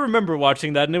I remember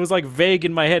watching that, and it was vague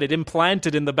in my head. It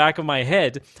implanted in the back of my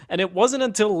head, and it wasn't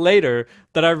until later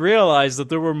that I realized that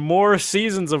there were more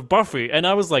seasons of Buffy, and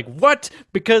I was like, what?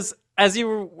 Because as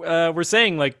you were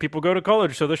saying, people go to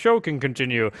college so the show can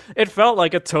continue. It felt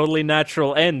like a totally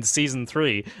natural end, season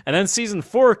 3. And then season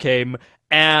 4 came,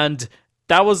 and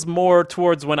that was more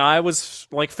towards when I was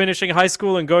finishing high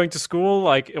school and going to school,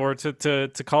 or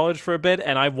to college for a bit,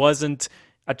 and I wasn't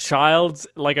a child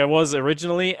like I was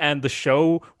originally, and the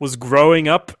show was growing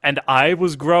up and I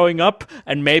was growing up,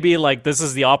 and maybe this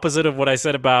is the opposite of what I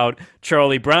said about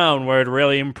Charlie Brown, where it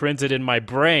really imprinted in my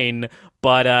brain.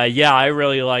 But yeah, I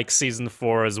really like season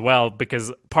 4 as well,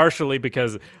 partially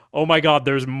because oh my god,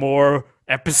 there's more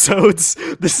episodes.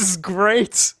 This is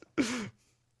great.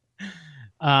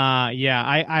 Yeah,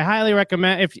 I highly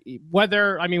recommend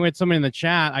with someone in the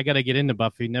chat, I got to get into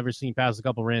Buffy. Never seen past a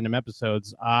couple random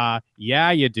episodes.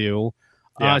 Yeah, you do.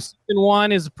 Yeah. Season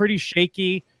 1 is pretty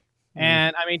shaky,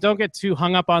 and don't get too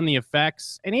hung up on the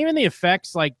effects. And even the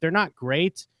effects, they're not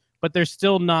great, but they're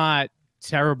still not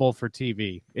terrible for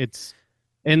TV.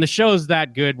 And the show's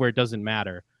that good where it doesn't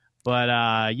matter.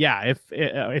 But yeah,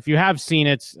 if you have seen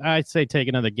it, I'd say take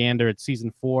another gander at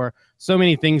season 4. So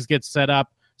many things get set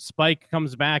up. Spike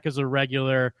comes back as a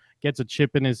regular, gets a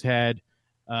chip in his head.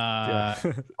 A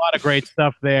lot of great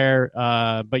stuff there.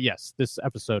 But yes, this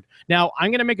episode. Now,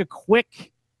 I'm going to make a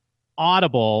quick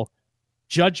audible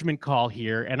judgment call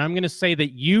here, and I'm going to say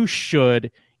that you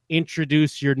should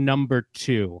introduce your number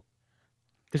 2.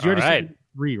 Because you already said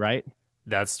 3, right?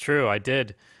 That's true. I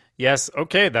did. Yes,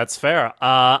 okay, that's fair.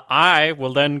 I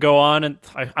will then go on, and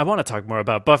I want to talk more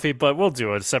about Buffy, but we'll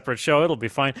do a separate show. It'll be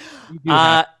fine.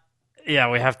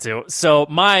 Yeah, we have to. So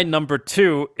my number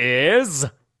 2 is...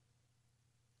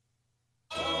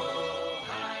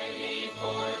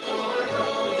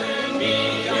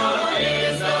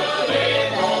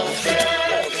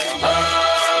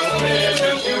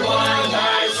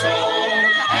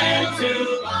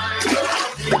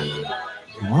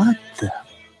 What the?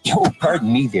 Yo,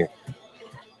 pardon me there.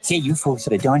 Say, you folks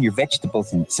ought to don your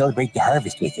vegetables and celebrate the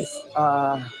harvest with us.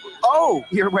 Oh,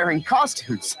 you're wearing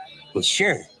costumes. Well,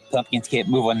 sure. Pumpkins can't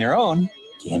move on their own,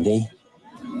 can they?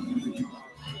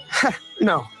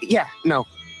 No. Yeah, no.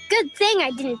 Good thing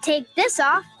I didn't take this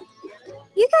off.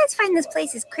 You guys find this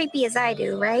place as creepy as I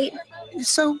do, right?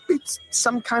 So it's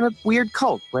some kind of weird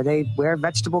cult where they wear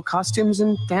vegetable costumes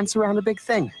and dance around a big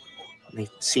thing. They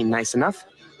seem nice enough.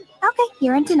 Okay,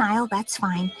 you're in denial, that's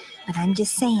fine. But I'm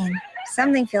just saying,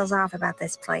 something feels off about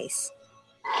this place.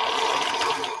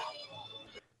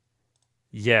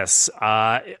 Yes,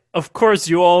 of course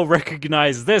you all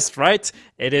recognize this, right?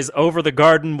 It is Over the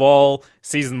Garden Wall,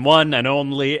 Season 1 and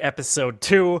only Episode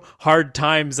 2, Hard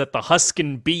Times at the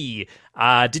Huskin Bee.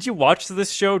 Did you watch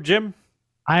this show, Jim?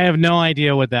 I have no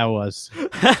idea what that was.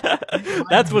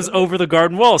 That was Over the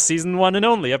Garden Wall, Season 1 and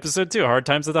only, Episode 2, Hard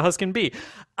Times at the Huskin Bee.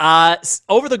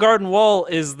 Over the Garden Wall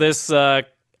is this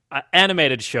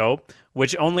animated show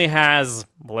which only has,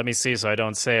 let me see so I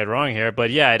don't say it wrong here,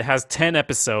 but yeah, it has 10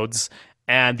 episodes,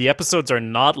 and the episodes are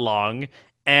not long,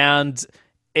 and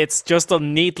it's just a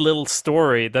neat little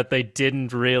story that they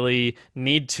didn't really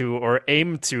need to or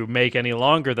aim to make any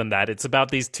longer than that. It's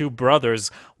about these two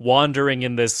brothers wandering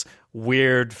in this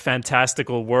weird,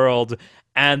 fantastical world,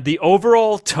 and the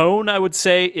overall tone, I would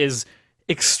say, is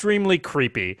extremely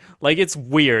creepy. Like, it's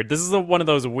weird. This is one of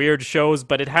those weird shows,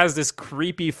 but it has this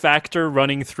creepy factor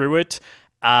running through it,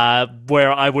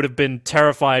 where I would have been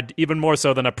terrified even more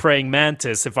so than a praying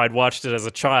mantis if I'd watched it as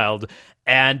a child.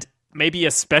 And maybe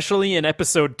especially in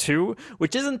episode 2,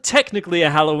 which isn't technically a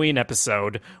Halloween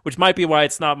episode, which might be why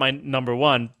it's not my number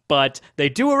 1, but they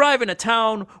do arrive in a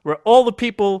town where all the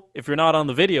people, if you're not on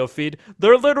the video feed,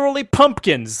 they're literally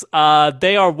pumpkins.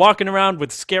 They are walking around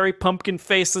with scary pumpkin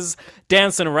faces,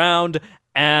 dancing around,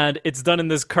 and it's done in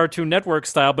this Cartoon Network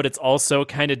style, but it's also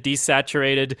kind of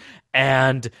desaturated,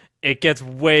 and it gets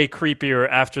way creepier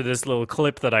after this little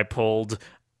clip that I pulled.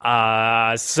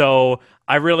 So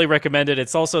I really recommend it.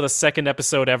 It's also the second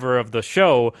episode ever of the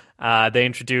show. They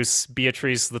introduce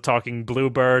Beatrice, the talking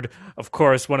bluebird, of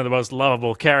course, one of the most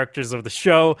lovable characters of the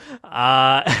show.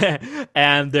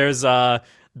 And there's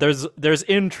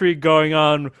intrigue going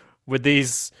on with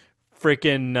these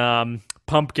freaking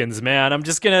pumpkins, man.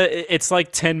 It's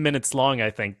like 10 minutes long, I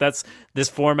think. That's this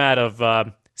format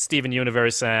of Steven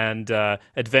Universe and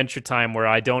Adventure Time, where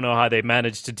I don't know how they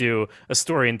managed to do a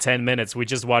story in 10 minutes. We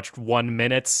just watched 1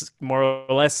 minute, more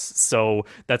or less, so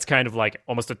that's kind of like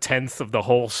almost a tenth of the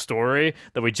whole story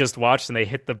that we just watched, and they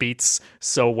hit the beats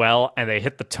so well, and they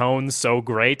hit the tone so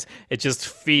great. It just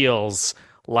feels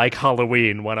like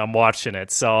Halloween when I'm watching it,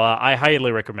 so I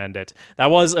highly recommend it. That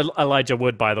was Elijah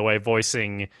Wood, by the way,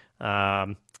 voicing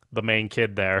the main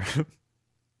kid there.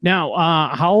 Now,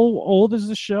 how old is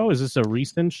this show? Is this a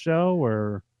recent show,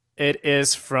 or? It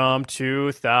is from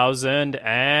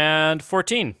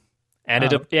 2014, and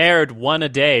it aired one a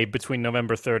day between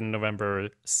November 3rd and November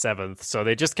 7th. So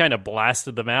they just kind of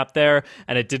blasted them out there,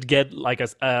 and it did get like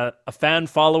a fan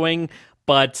following.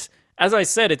 But as I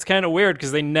said, it's kind of weird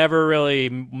because they never really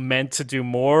meant to do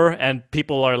more, and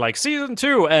people are like, season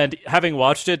 2, and having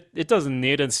watched it, it doesn't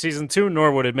need a season 2,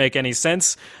 nor would it make any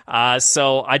sense.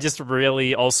 So I just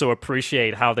really also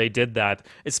appreciate how they did that,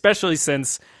 especially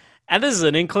since, and this is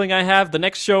an inkling I have, the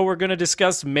next show we're going to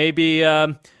discuss maybe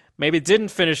didn't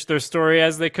finish their story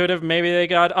as they could have. Maybe they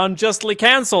got unjustly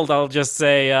canceled, I'll just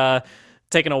say,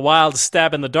 taking a wild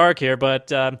stab in the dark here,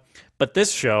 but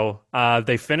this show,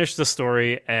 they finished the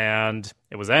story, and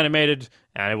it was animated,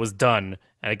 and it was done.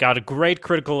 And it got a great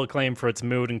critical acclaim for its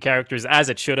mood and characters, as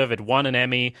it should have. It won an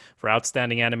Emmy for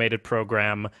Outstanding Animated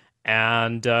Program.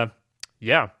 And,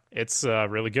 yeah, it's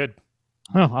really good.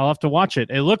 Oh, I'll have to watch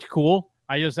it. It looked cool.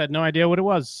 I just had no idea what it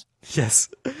was. Yes.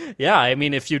 Yeah, I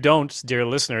mean, if you don't, dear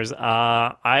listeners,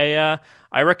 I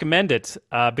recommend it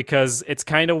because it's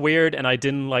kind of weird, and I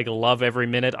didn't, love every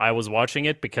minute I was watching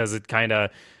it because it kind of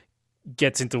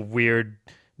gets into weird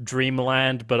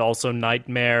dreamland but also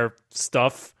nightmare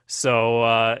stuff,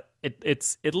 so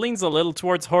it leans a little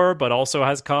towards horror but also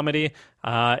has comedy.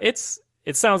 It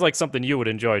sounds like something you would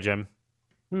enjoy, Jim.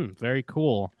 Very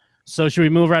cool. So should we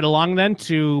move right along then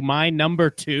to my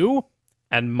number 2?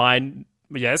 And mine,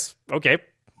 yes, okay.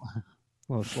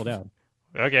 Well, slow down.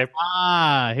 Okay.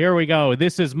 Here we go.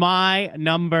 This is my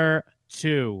number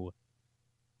 2.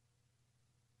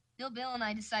 Bill and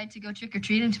I decided to go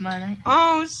trick-or-treating tomorrow night.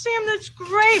 Oh, Sam, that's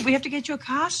great. We have to get you a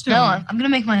costume. No, I'm going to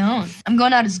make my own. I'm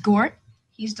going out as Gort.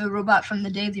 He's the robot from the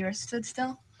day the Earth stood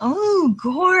still. Oh,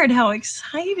 Gort, how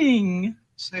exciting.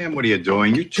 Sam, what are you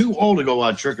doing? You're too old to go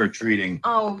out trick-or-treating.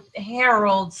 Oh,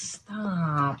 Harold,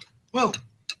 stop. Well,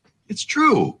 it's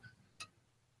true.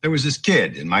 There was this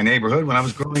kid in my neighborhood when I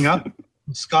was growing up,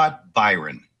 Scott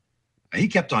Byron. Now, he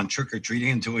kept on trick-or-treating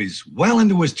until he's well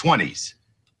into his 20s.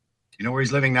 You know where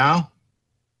he's living now?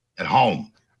 At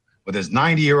home, with his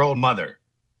 90-year-old mother.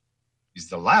 He's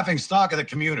the laughingstock of the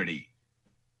community.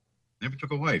 Never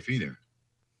took a wife either.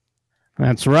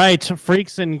 That's right.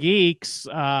 Freaks and Geeks.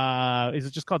 Is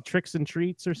it just called Tricks and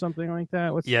Treats or something like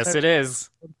that? Yes, it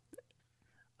is.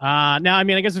 Now, I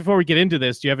mean, I guess before we get into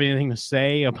this, do you have anything to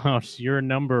say about your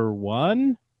number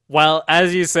 1? Well,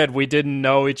 as you said, we didn't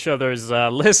know each other's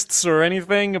lists or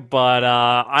anything, but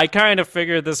I kind of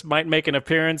figured this might make an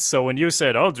appearance. So when you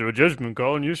said, I'll do a judgment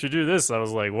call and you should do this, I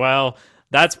was like, well,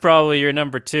 that's probably your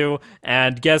number 2.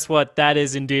 And guess what? That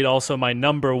is indeed also my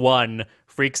number 1,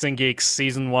 Freaks and Geeks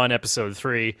Season 1, Episode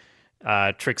 3,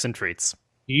 Tricks and Treats.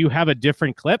 Do you have a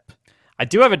different clip? I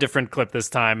do have a different clip this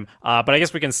time, but I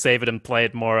guess we can save it and play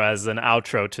it more as an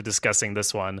outro to discussing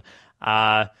this one.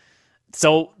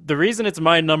 So the reason it's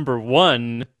my number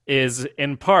one is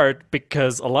in part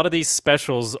because a lot of these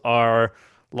specials are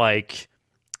like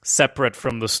separate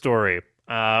from the story.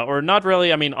 Or not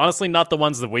really. I mean, honestly, not the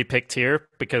ones that we picked here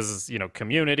because,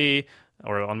 Community,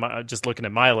 or just looking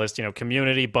at my list,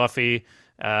 Community, Buffy,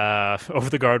 Over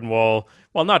the Garden Wall.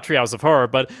 Well, not Treehouse of Horror,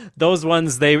 but those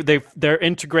ones, they're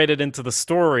integrated into the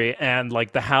story, and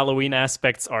like the Halloween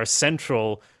aspects are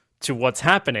central to what's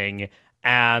happening,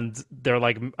 and they're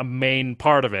like a main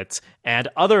part of it. And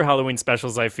other Halloween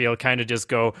specials, I feel, kind of just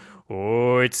go,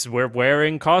 oh, we're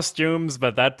wearing costumes,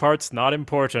 but that part's not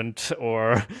important,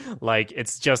 or like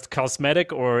it's just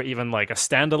cosmetic, or even like a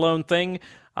standalone thing,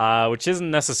 which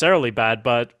isn't necessarily bad.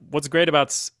 But what's great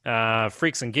about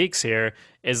Freaks and Geeks here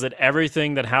is that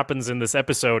everything that happens in this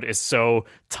episode is so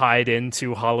tied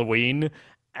into Halloween,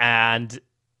 and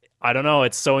I don't know,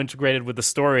 it's so integrated with the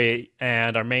story,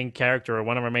 and our main character, or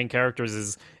one of our main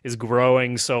characters, is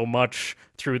growing so much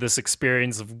through this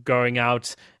experience of going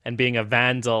out and being a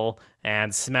vandal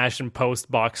and smashing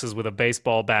post boxes with a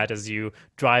baseball bat as you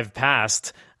drive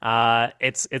past.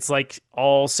 It's like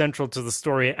all central to the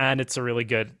story, and it's a really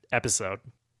good episode.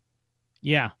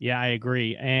 Yeah, I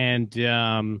agree. And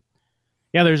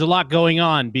there's a lot going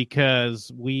on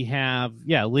because we have,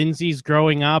 Lindsay's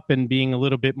growing up and being a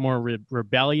little bit more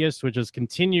rebellious, which is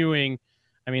continuing.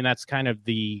 I mean, that's kind of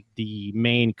the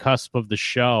main cusp of the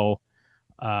show.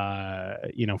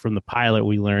 From the pilot,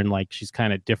 we learned like she's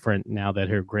kind of different now that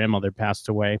her grandmother passed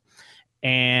away.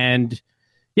 And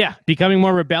becoming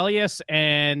more rebellious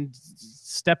and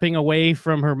stepping away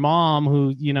from her mom,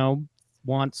 who,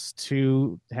 wants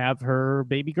to have her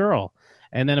baby girl.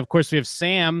 And then, of course, we have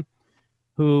Sam,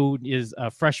 who is a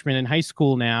freshman in high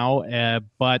school now,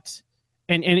 but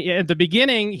at the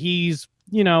beginning he's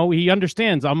he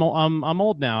understands I'm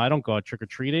old now. I don't go out trick or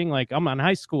treating. Like, I'm in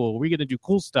high school. We're gonna do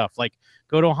cool stuff like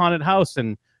go to a haunted house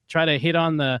and try to hit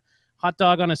on the hot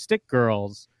dog on a stick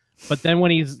girls. But then when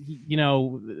he's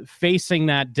facing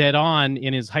that dead on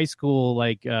in his high school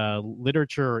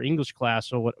literature or English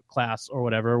class or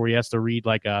whatever, where he has to read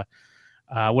like a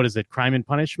what is it, Crime and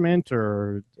Punishment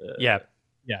or yeah.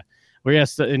 Where he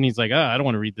has to, and he's like, I don't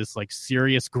want to read this like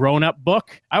serious grown-up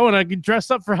book. I want to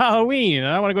dress up for Halloween, and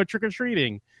I want to go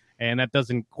trick-or-treating. And that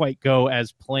doesn't quite go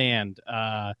as planned.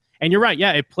 And you're right.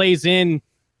 Yeah, it plays in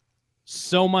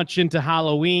so much into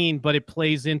Halloween, but it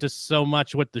plays into so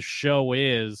much what the show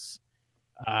is.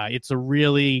 It's a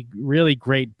really, really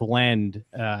great blend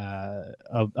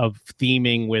of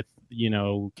theming with,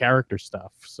 character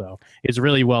stuff. So it's a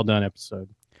really well-done episode.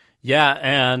 Yeah,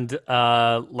 and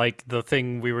like the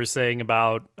thing we were saying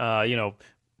about,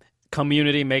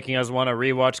 Community making us want to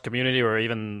rewatch Community, or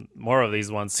even more of these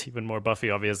ones, even more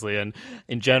Buffy, obviously. And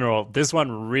in general, this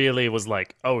one really was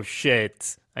like, oh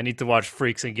shit, I need to watch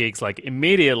Freaks and Geeks like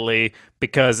immediately,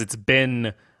 because it's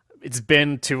been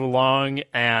too long,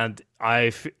 and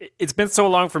it's been so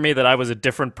long for me that I was a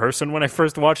different person when I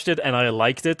first watched it, and I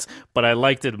liked it, but I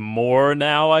liked it more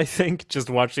now, I think, just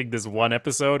watching this one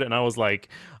episode. And I was like,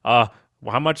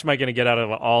 how much am I going to get out of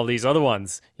all these other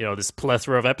ones? This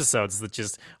plethora of episodes, that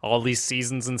just all these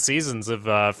seasons and seasons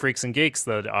of Freaks and Geeks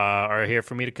that are here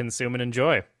for me to consume and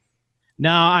enjoy.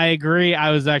 No, I agree.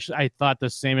 I thought the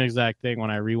same exact thing when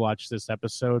I rewatched this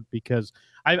episode, because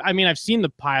I've seen the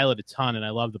pilot a ton, and I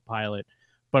love the pilot,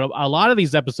 but a lot of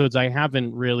these episodes I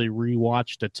haven't really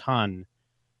rewatched a ton,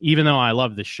 even though I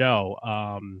love the show.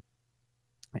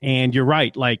 And you're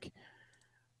right, like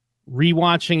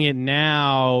rewatching it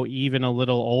now, even a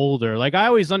little older, like I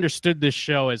always understood this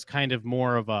show as kind of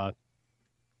more of a,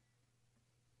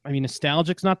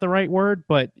 nostalgic's not the right word,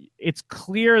 but it's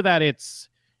clear that it's,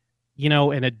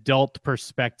 an adult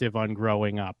perspective on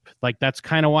growing up. Like, that's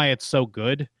kind of why it's so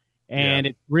good. And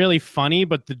It's really funny,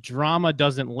 but the drama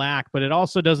doesn't lack, but it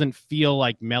also doesn't feel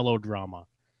like melodrama.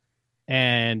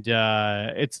 And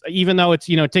it's, even though it's,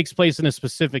 it takes place in a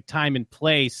specific time and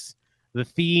place, the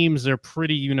themes are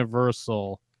pretty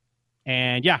universal.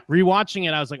 And rewatching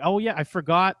it, I was like, oh yeah, I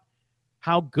forgot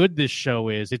how good this show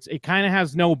is. It kind of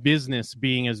has no business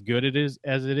being as good as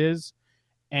it is.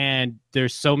 And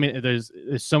there's so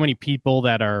many people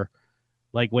that are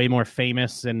like way more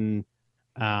famous and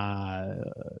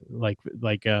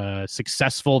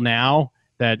successful now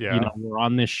that we're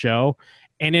on this show.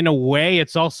 And in a way,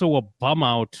 it's also a bum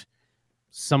out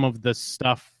some of the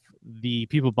stuff the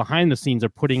people behind the scenes are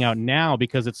putting out now,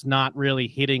 because it's not really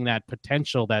hitting that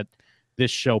potential that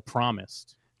this show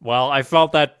promised. Well, I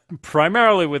felt that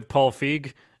primarily with Paul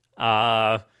Feig,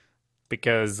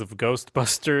 because of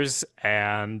Ghostbusters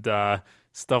and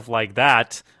stuff like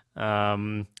that.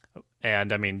 And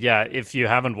if you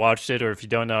haven't watched it, or if you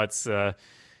don't know, it's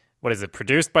what is it,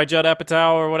 produced by Judd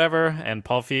Apatow or whatever, and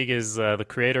Paul Feig is the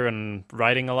creator and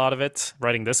writing a lot of it,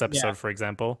 writing this episode, for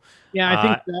example. Yeah, I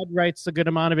think Judd writes a good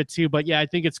amount of it too, but yeah, I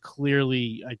think it's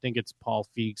Paul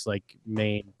Feig's like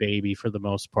main baby for the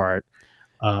most part.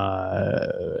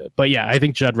 But yeah, I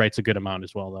think Judd writes a good amount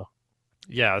as well, though.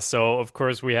 Yeah, so of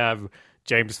course we have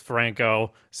James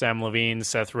Franco, Sam Levine,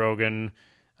 Seth Rogen.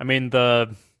 I mean,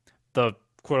 the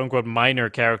quote-unquote minor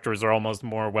characters are almost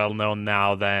more well-known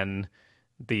now than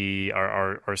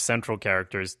our central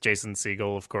characters, Jason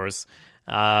Segel, of course.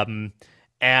 Yeah,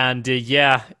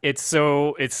 it's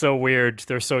so weird.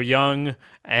 They're so young,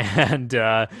 and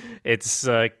it's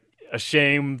a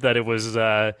shame that it was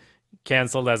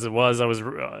canceled as it was.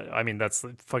 I mean, that's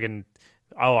fucking...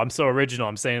 Oh, I'm so original.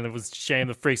 I'm saying it was a shame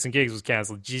that Freaks and Gigs was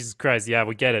canceled. Jesus Christ, yeah,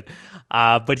 we get it.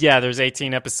 But yeah, there's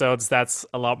 18 episodes. That's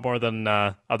a lot more than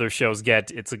other shows get.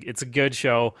 It's a good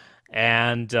show,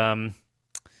 and I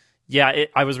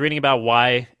was reading about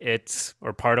why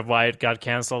part of why it got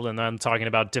canceled, and I'm talking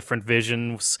about different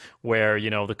visions where,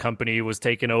 the company was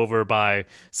taken over by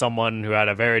someone who had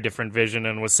a very different vision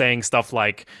and was saying stuff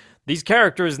like, these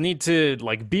characters need to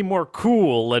like be more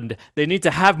cool and they need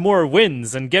to have more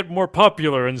wins and get more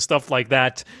popular and stuff like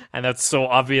that. And that's so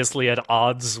obviously at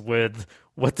odds with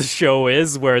what the show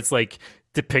is, where it's like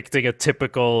depicting a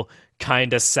typical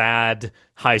kind of sad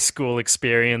high school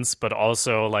experience, but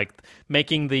also like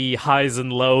making the highs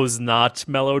and lows not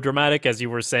melodramatic, as you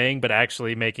were saying, but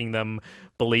actually making them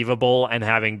believable and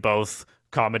having both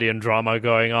comedy and drama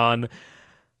going on.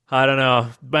 I don't know.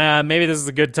 Maybe this is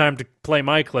a good time to play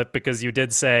my clip, because you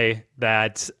did say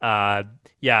that, they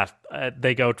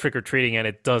go trick-or-treating and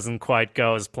it doesn't quite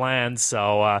go as planned.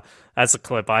 So that's a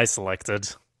clip I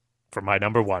selected for my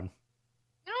number one.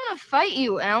 I don't want to fight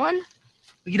you, Alan.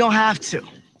 You don't have to.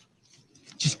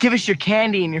 Just give us your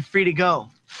candy and you're free to go.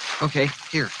 Okay,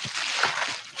 here.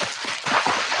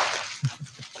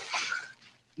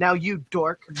 Now you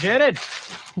dork. Get it.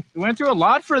 We went through a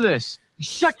lot for this.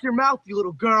 Shut your mouth, you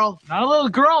little girl. Not a little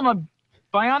girl, I'm a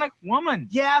bionic woman.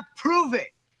 Yeah, prove it.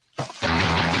 No,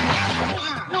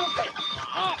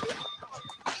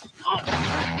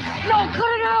 cut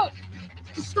it out!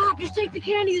 Stop, just take the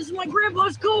candy. This is my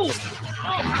grandpa's goal.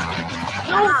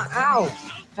 Ow.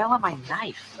 Fell on my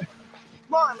knife.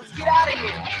 Come on, let's get out of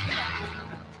here.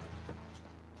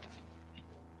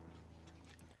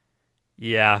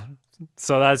 Yeah,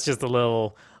 so that's just a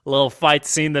little fight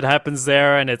scene that happens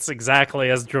there, and it's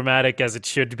exactly as dramatic as it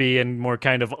should be and more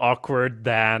kind of awkward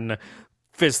than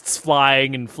fists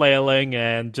flying and flailing,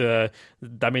 and I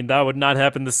mean, that would not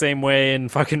happen the same way in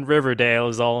fucking Riverdale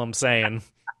is all I'm saying.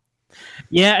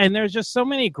 Yeah, and there's just so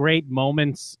many great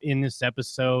moments in this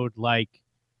episode, like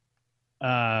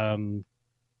Sam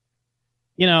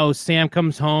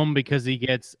comes home because he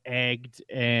gets egged,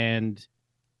 and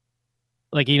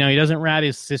he doesn't rat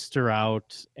his sister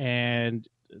out, and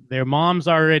their mom's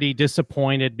already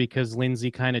disappointed because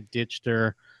Lindsay kind of ditched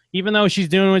her, even though she's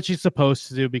doing what she's supposed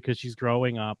to do because she's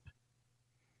growing up.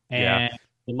 And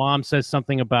the mom says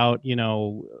something about,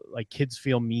 kids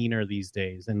feel meaner these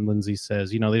days. And Lindsay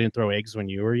says, they didn't throw eggs when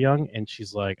you were young. And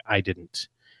she's like, I didn't.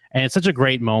 And it's such a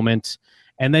great moment.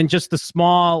 And then just the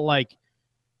small,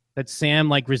 that Sam,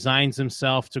 resigns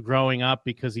himself to growing up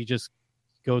because he just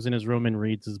goes in his room and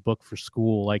reads his book for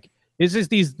school. It's just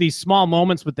these small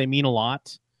moments, but they mean a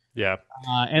lot. Yeah.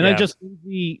 Then just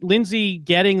Lindsay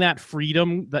getting that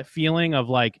freedom, that feeling of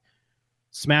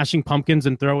smashing pumpkins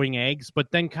and throwing eggs,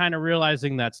 but then kind of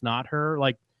realizing that's not her.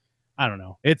 I don't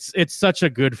know. It's such a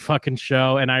good fucking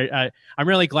show. And I'm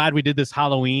really glad we did this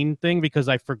Halloween thing, because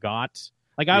I forgot.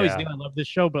 I always knew I love this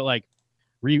show, but like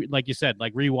you said,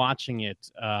 rewatching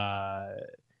it,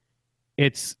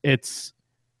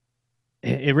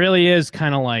 it really is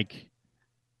kind of like,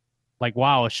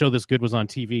 wow, a show this good was on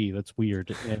TV. That's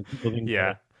weird. And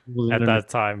at that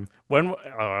time, when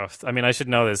I should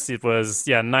know this. It was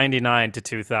 99 to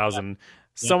 2000.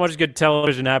 So much good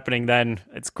television happening then.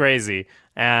 It's crazy.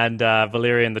 And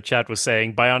Valeria in the chat was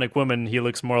saying, Bionic Woman, he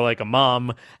looks more like a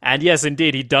mom. And yes,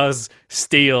 indeed, he does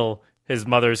steal his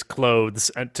mother's clothes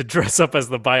and to dress up as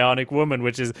the Bionic Woman,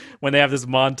 which is when they have this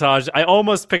montage. I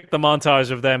almost picked the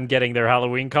montage of them getting their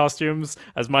Halloween costumes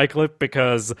as my clip,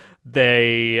 because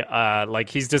they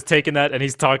he's just taking that and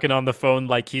he's talking on the phone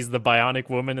like he's the Bionic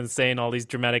Woman and saying all these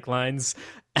dramatic lines.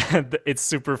 And it's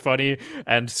super funny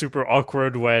and super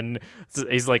awkward when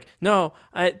he's like, no,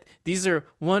 these are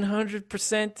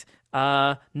 100%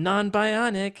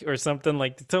 non-bionic or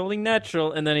something, totally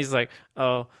natural. And then he's like,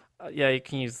 oh, yeah, you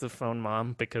can use the phone,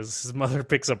 Mom, because his mother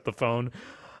picks up the phone.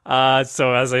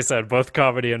 So as I said, both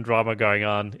comedy and drama going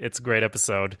on. It's a great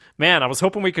episode. Man, I was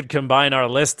hoping we could combine our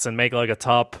lists and make a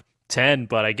top 10,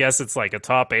 but I guess it's like a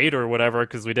top 8 or whatever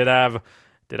because we did have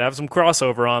some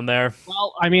crossover on there.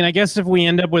 Well, I mean, I guess if we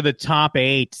end up with a top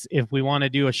 8, if we want to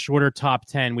do a shorter top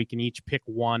 10, we can each pick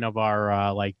one of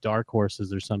our like dark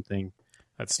horses or something.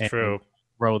 That's true.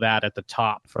 Throw that at the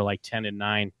top for like 10 and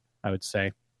 9, I would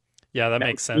say. Yeah, that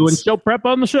makes sense. Doing show prep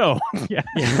on the show.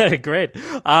 Yeah, great.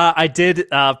 I did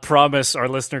promise our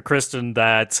listener Kristen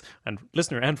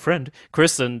and friend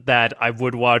Kristen that I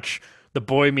would watch the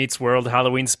Boy Meets World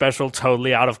Halloween special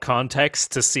totally out of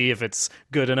context to see if it's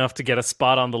good enough to get a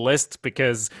spot on the list,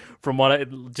 because from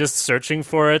just searching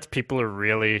for it, people are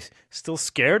really still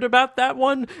scared about that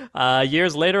one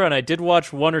years later, and I did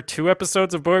watch 1 or 2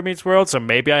 episodes of Boy Meets World, so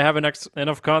maybe I have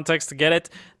enough context to get it.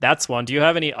 That's one. Do you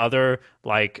have any other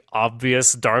like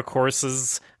obvious dark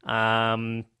horses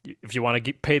if you want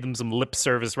to pay them some lip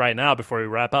service right now before we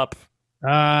wrap up?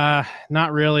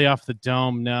 Not really off the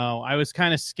dome, no. I was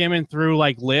kind of skimming through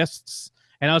like lists,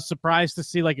 and I was surprised to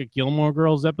see like a Gilmore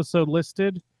Girls episode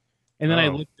listed. And then I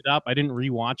looked it up. I didn't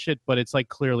rewatch it, but it's like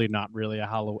clearly not really a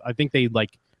Halloween. I think they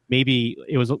like maybe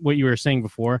it was what you were saying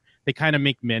before. They kind of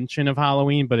make mention of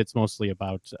Halloween, but it's mostly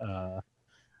about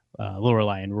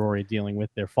Lorelai and Rory dealing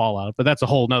with their fallout. But that's a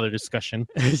whole nother discussion.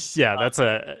 Yeah, that's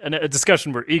a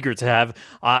discussion we're eager to have.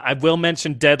 I will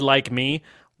mention Dead Like Me,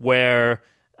 where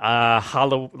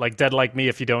Dead Like Me,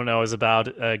 if you don't know, is about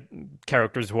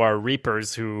characters who are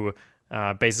reapers who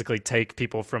basically take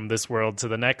people from this world to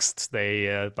the next.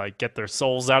 They like get their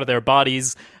souls out of their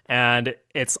bodies, and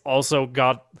it's also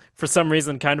got, for some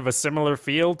reason, kind of a similar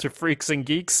feel to Freaks and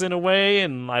Geeks in a way,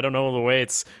 and I don't know the way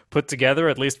it's put together,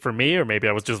 at least for me, or maybe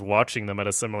I was just watching them at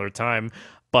a similar time.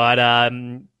 But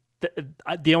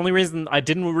the only reason I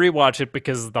didn't rewatch it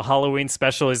because the Halloween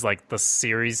special is like the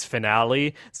series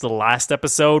finale. It's the last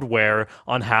episode where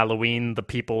on Halloween, the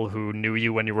people who knew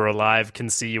you when you were alive can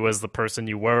see you as the person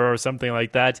you were or something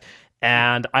like that.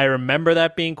 And I remember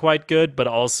that being quite good, but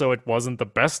also it wasn't the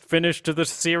best finish to the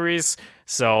series.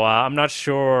 So I'm not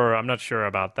sure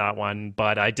about that one,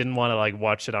 but I didn't want to like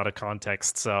watch it out of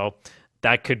context. So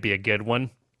that could be a good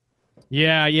one.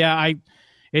 Yeah.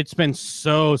 It's been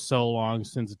so long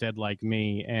since Dead Like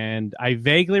Me, and I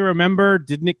vaguely remember,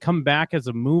 didn't it come back as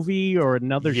a movie or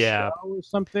another show or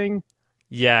something?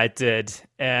 Yeah, it did,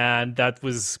 and that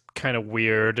was kind of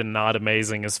weird and not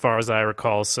amazing as far as I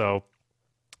recall, so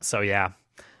yeah.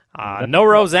 No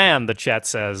Roseanne, the chat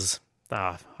says.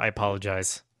 I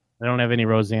apologize. I don't have any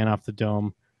Roseanne off the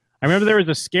dome. I remember there was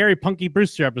a scary Punky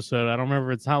Brewster episode. I don't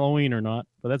remember if it's Halloween or not,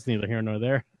 but that's neither here nor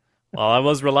there. Well, I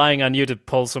was relying on you to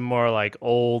pull some more like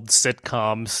old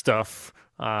sitcom stuff.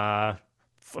 I'm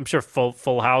sure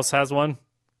Full House has one.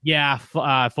 Yeah,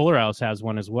 Fuller House has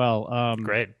one as well.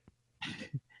 Great.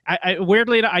 I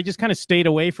weirdly, I just kind of stayed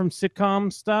away from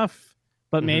sitcom stuff,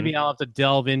 but maybe I'll have to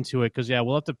delve into it because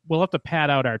we'll have to pad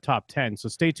out our top 10. So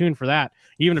stay tuned for that.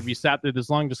 Even if you sat through this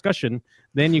long discussion,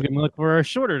 then you can look for a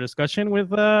shorter discussion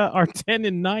with our 10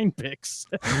 and 9 picks.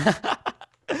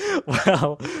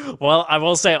 Well, I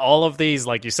will say all of these,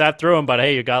 like you sat through them, but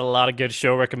hey, you got a lot of good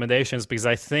show recommendations because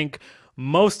I think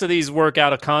most of these work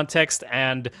out of context,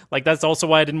 and like that's also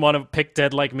why I didn't want to pick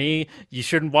Dead Like Me. You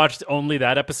shouldn't watch only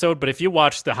that episode, but if you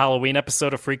watch the Halloween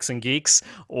episode of Freaks and Geeks,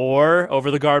 or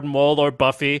Over the Garden Wall, or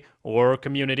Buffy, or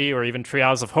Community, or even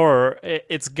Treehouse of Horror,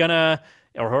 it's gonna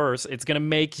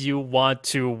make you want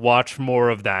to watch more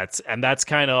of that, and that's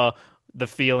kind of the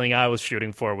feeling I was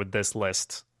shooting for with this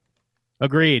list.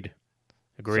 Agreed.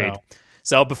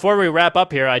 So before we wrap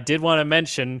up here, I did want to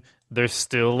mention there's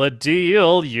still a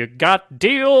deal. You got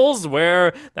deals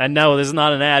where, and no, this is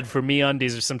not an ad for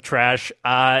MeUndies or some trash.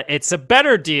 It's a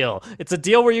better deal. It's a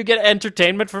deal where you get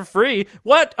entertainment for free.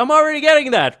 What? I'm already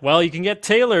getting that. Well, you can get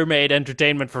tailor-made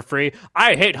entertainment for free.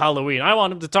 I hate Halloween. I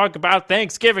want them to talk about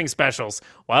Thanksgiving specials.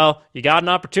 Well, you got an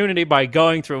opportunity by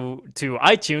going through to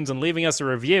iTunes and leaving us a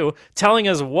review, telling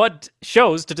us what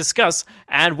shows to discuss,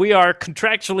 and we are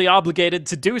contractually obligated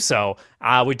to do so.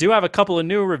 We do have a couple of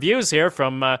new reviews here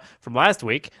from last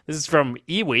week. This is from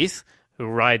Eweeth, who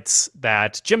writes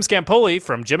that Jim Scampoli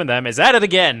from Jim and Them is at it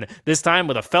again, this time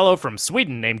with a fellow from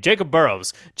Sweden named Jacob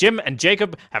Burrows. Jim and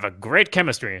Jacob have a great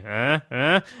chemistry,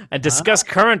 and discuss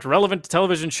current relevant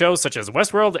television shows such as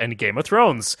Westworld and Game of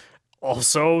Thrones.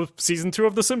 Also, season 2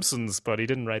 of The Simpsons, but he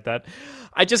didn't write that.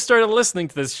 I just started listening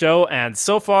to this show, and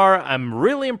so far, I'm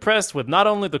really impressed with not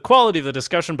only the quality of the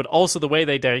discussion, but also the way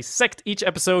they dissect each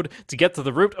episode to get to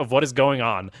the root of what is going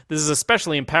on. This is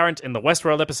especially apparent in the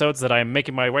Westworld episodes that I am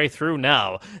making my way through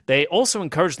now. They also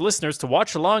encourage listeners to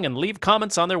watch along and leave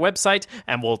comments on their website,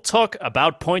 and we'll talk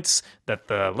about points that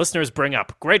the listeners bring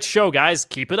up. Great show, guys.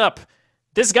 Keep it up.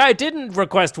 This guy didn't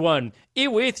request one.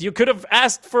 Eweeth, you could have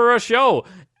asked for a show.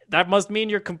 that must mean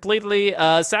you're completely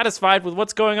satisfied with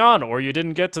what's going on, or you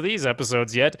didn't get to these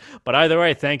episodes yet. But either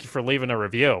way, thank you for leaving a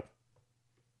review.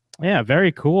 Yeah,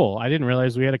 very cool. I didn't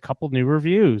realize we had a couple new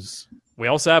reviews. We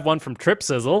also have one from Trip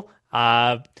Sizzle.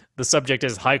 The subject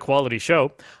is high quality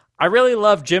show. I really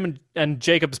love Jim and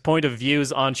Jacob's point of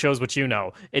views on Shows What You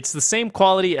Know. It's the same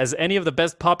quality as any of the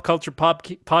best pop culture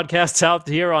podcasts out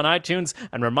here on iTunes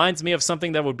and reminds me of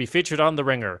something that would be featured on The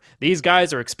Ringer. These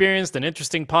guys are experienced and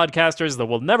interesting podcasters that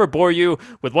will never bore you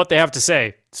with what they have to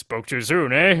say. Spoke too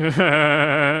soon,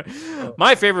 eh?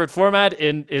 My favorite format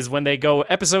is when they go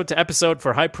episode to episode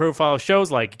for high-profile shows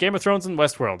like Game of Thrones and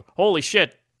Westworld. Holy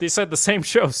shit. They said the same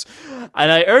shows.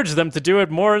 And I urge them to do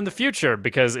it more in the future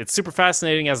because it's super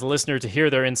fascinating as a listener to hear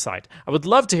their insight. I would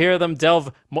love to hear them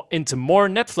delve into more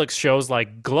Netflix shows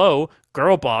like Glow,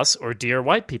 Girl Boss, or Dear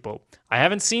White People. I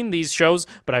haven't seen these shows,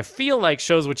 but I feel like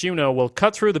Shows What You Know will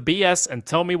cut through the BS and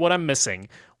tell me what I'm missing.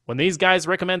 When these guys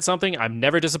recommend something, I'm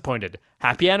never disappointed.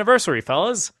 Happy anniversary,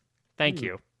 fellas. Thank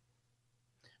you.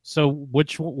 So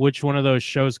which one of those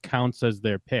shows counts as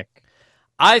their pick?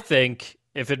 I think,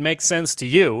 if it makes sense to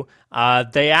you,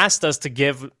 they asked us to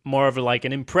give more of like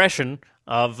an impression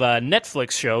of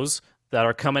Netflix shows that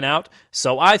are coming out.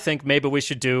 So I think maybe we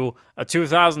should do a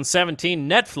 2017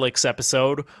 Netflix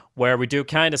episode where we do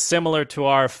kind of similar to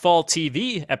our fall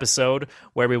TV episode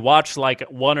where we watch like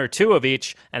one or two of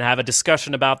each and have a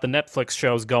discussion about the Netflix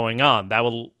shows going on. That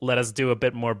will let us do a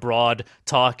bit more broad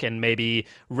talk and maybe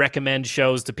recommend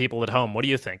shows to people at home. What do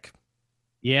you think?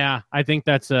 Yeah, I think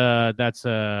that's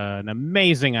an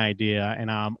amazing idea,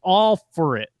 and I'm all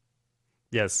for it.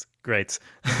 Yes, great.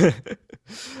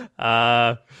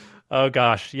 Oh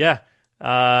gosh, yeah.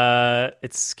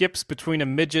 It skips between a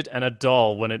midget and a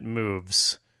doll when it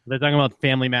moves. They're talking about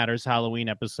Family Matters Halloween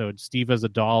episode. Steve has a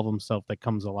doll of himself that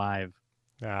comes alive.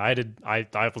 I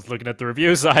was looking at the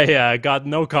reviews. I got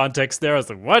no context there. I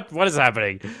was like, what is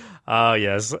happening? Oh,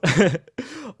 yes.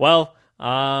 Well,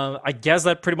 I guess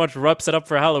that pretty much wraps it up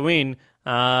for Halloween.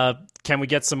 Can we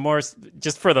get some more,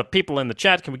 just for the people in the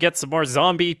chat, can we get some more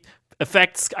zombie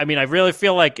effects? I mean, I really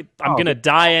feel like I'm going to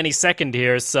die any second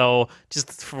here, so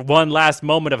just for one last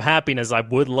moment of happiness, I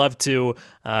would love to...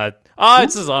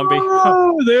 it's a zombie.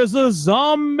 Oh, there's a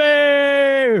zombie!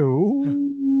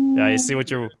 Ooh. Yeah, you see what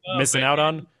you're missing out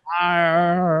on?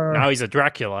 Now he's a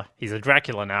Dracula. He's a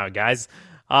Dracula now, guys.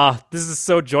 This is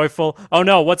so joyful. Oh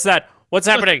no, what's that? What's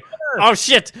happening? Oh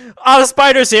shit! The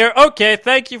spider's here. Okay,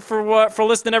 thank you for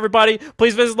listening, everybody.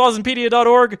 Please visit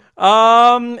lawsandpedia.org,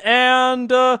 and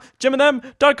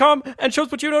jimandthem.com and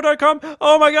showswhatyouknow.com.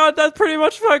 Oh my god, that's pretty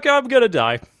much fuck. I'm gonna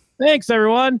die. Thanks,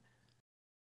 everyone.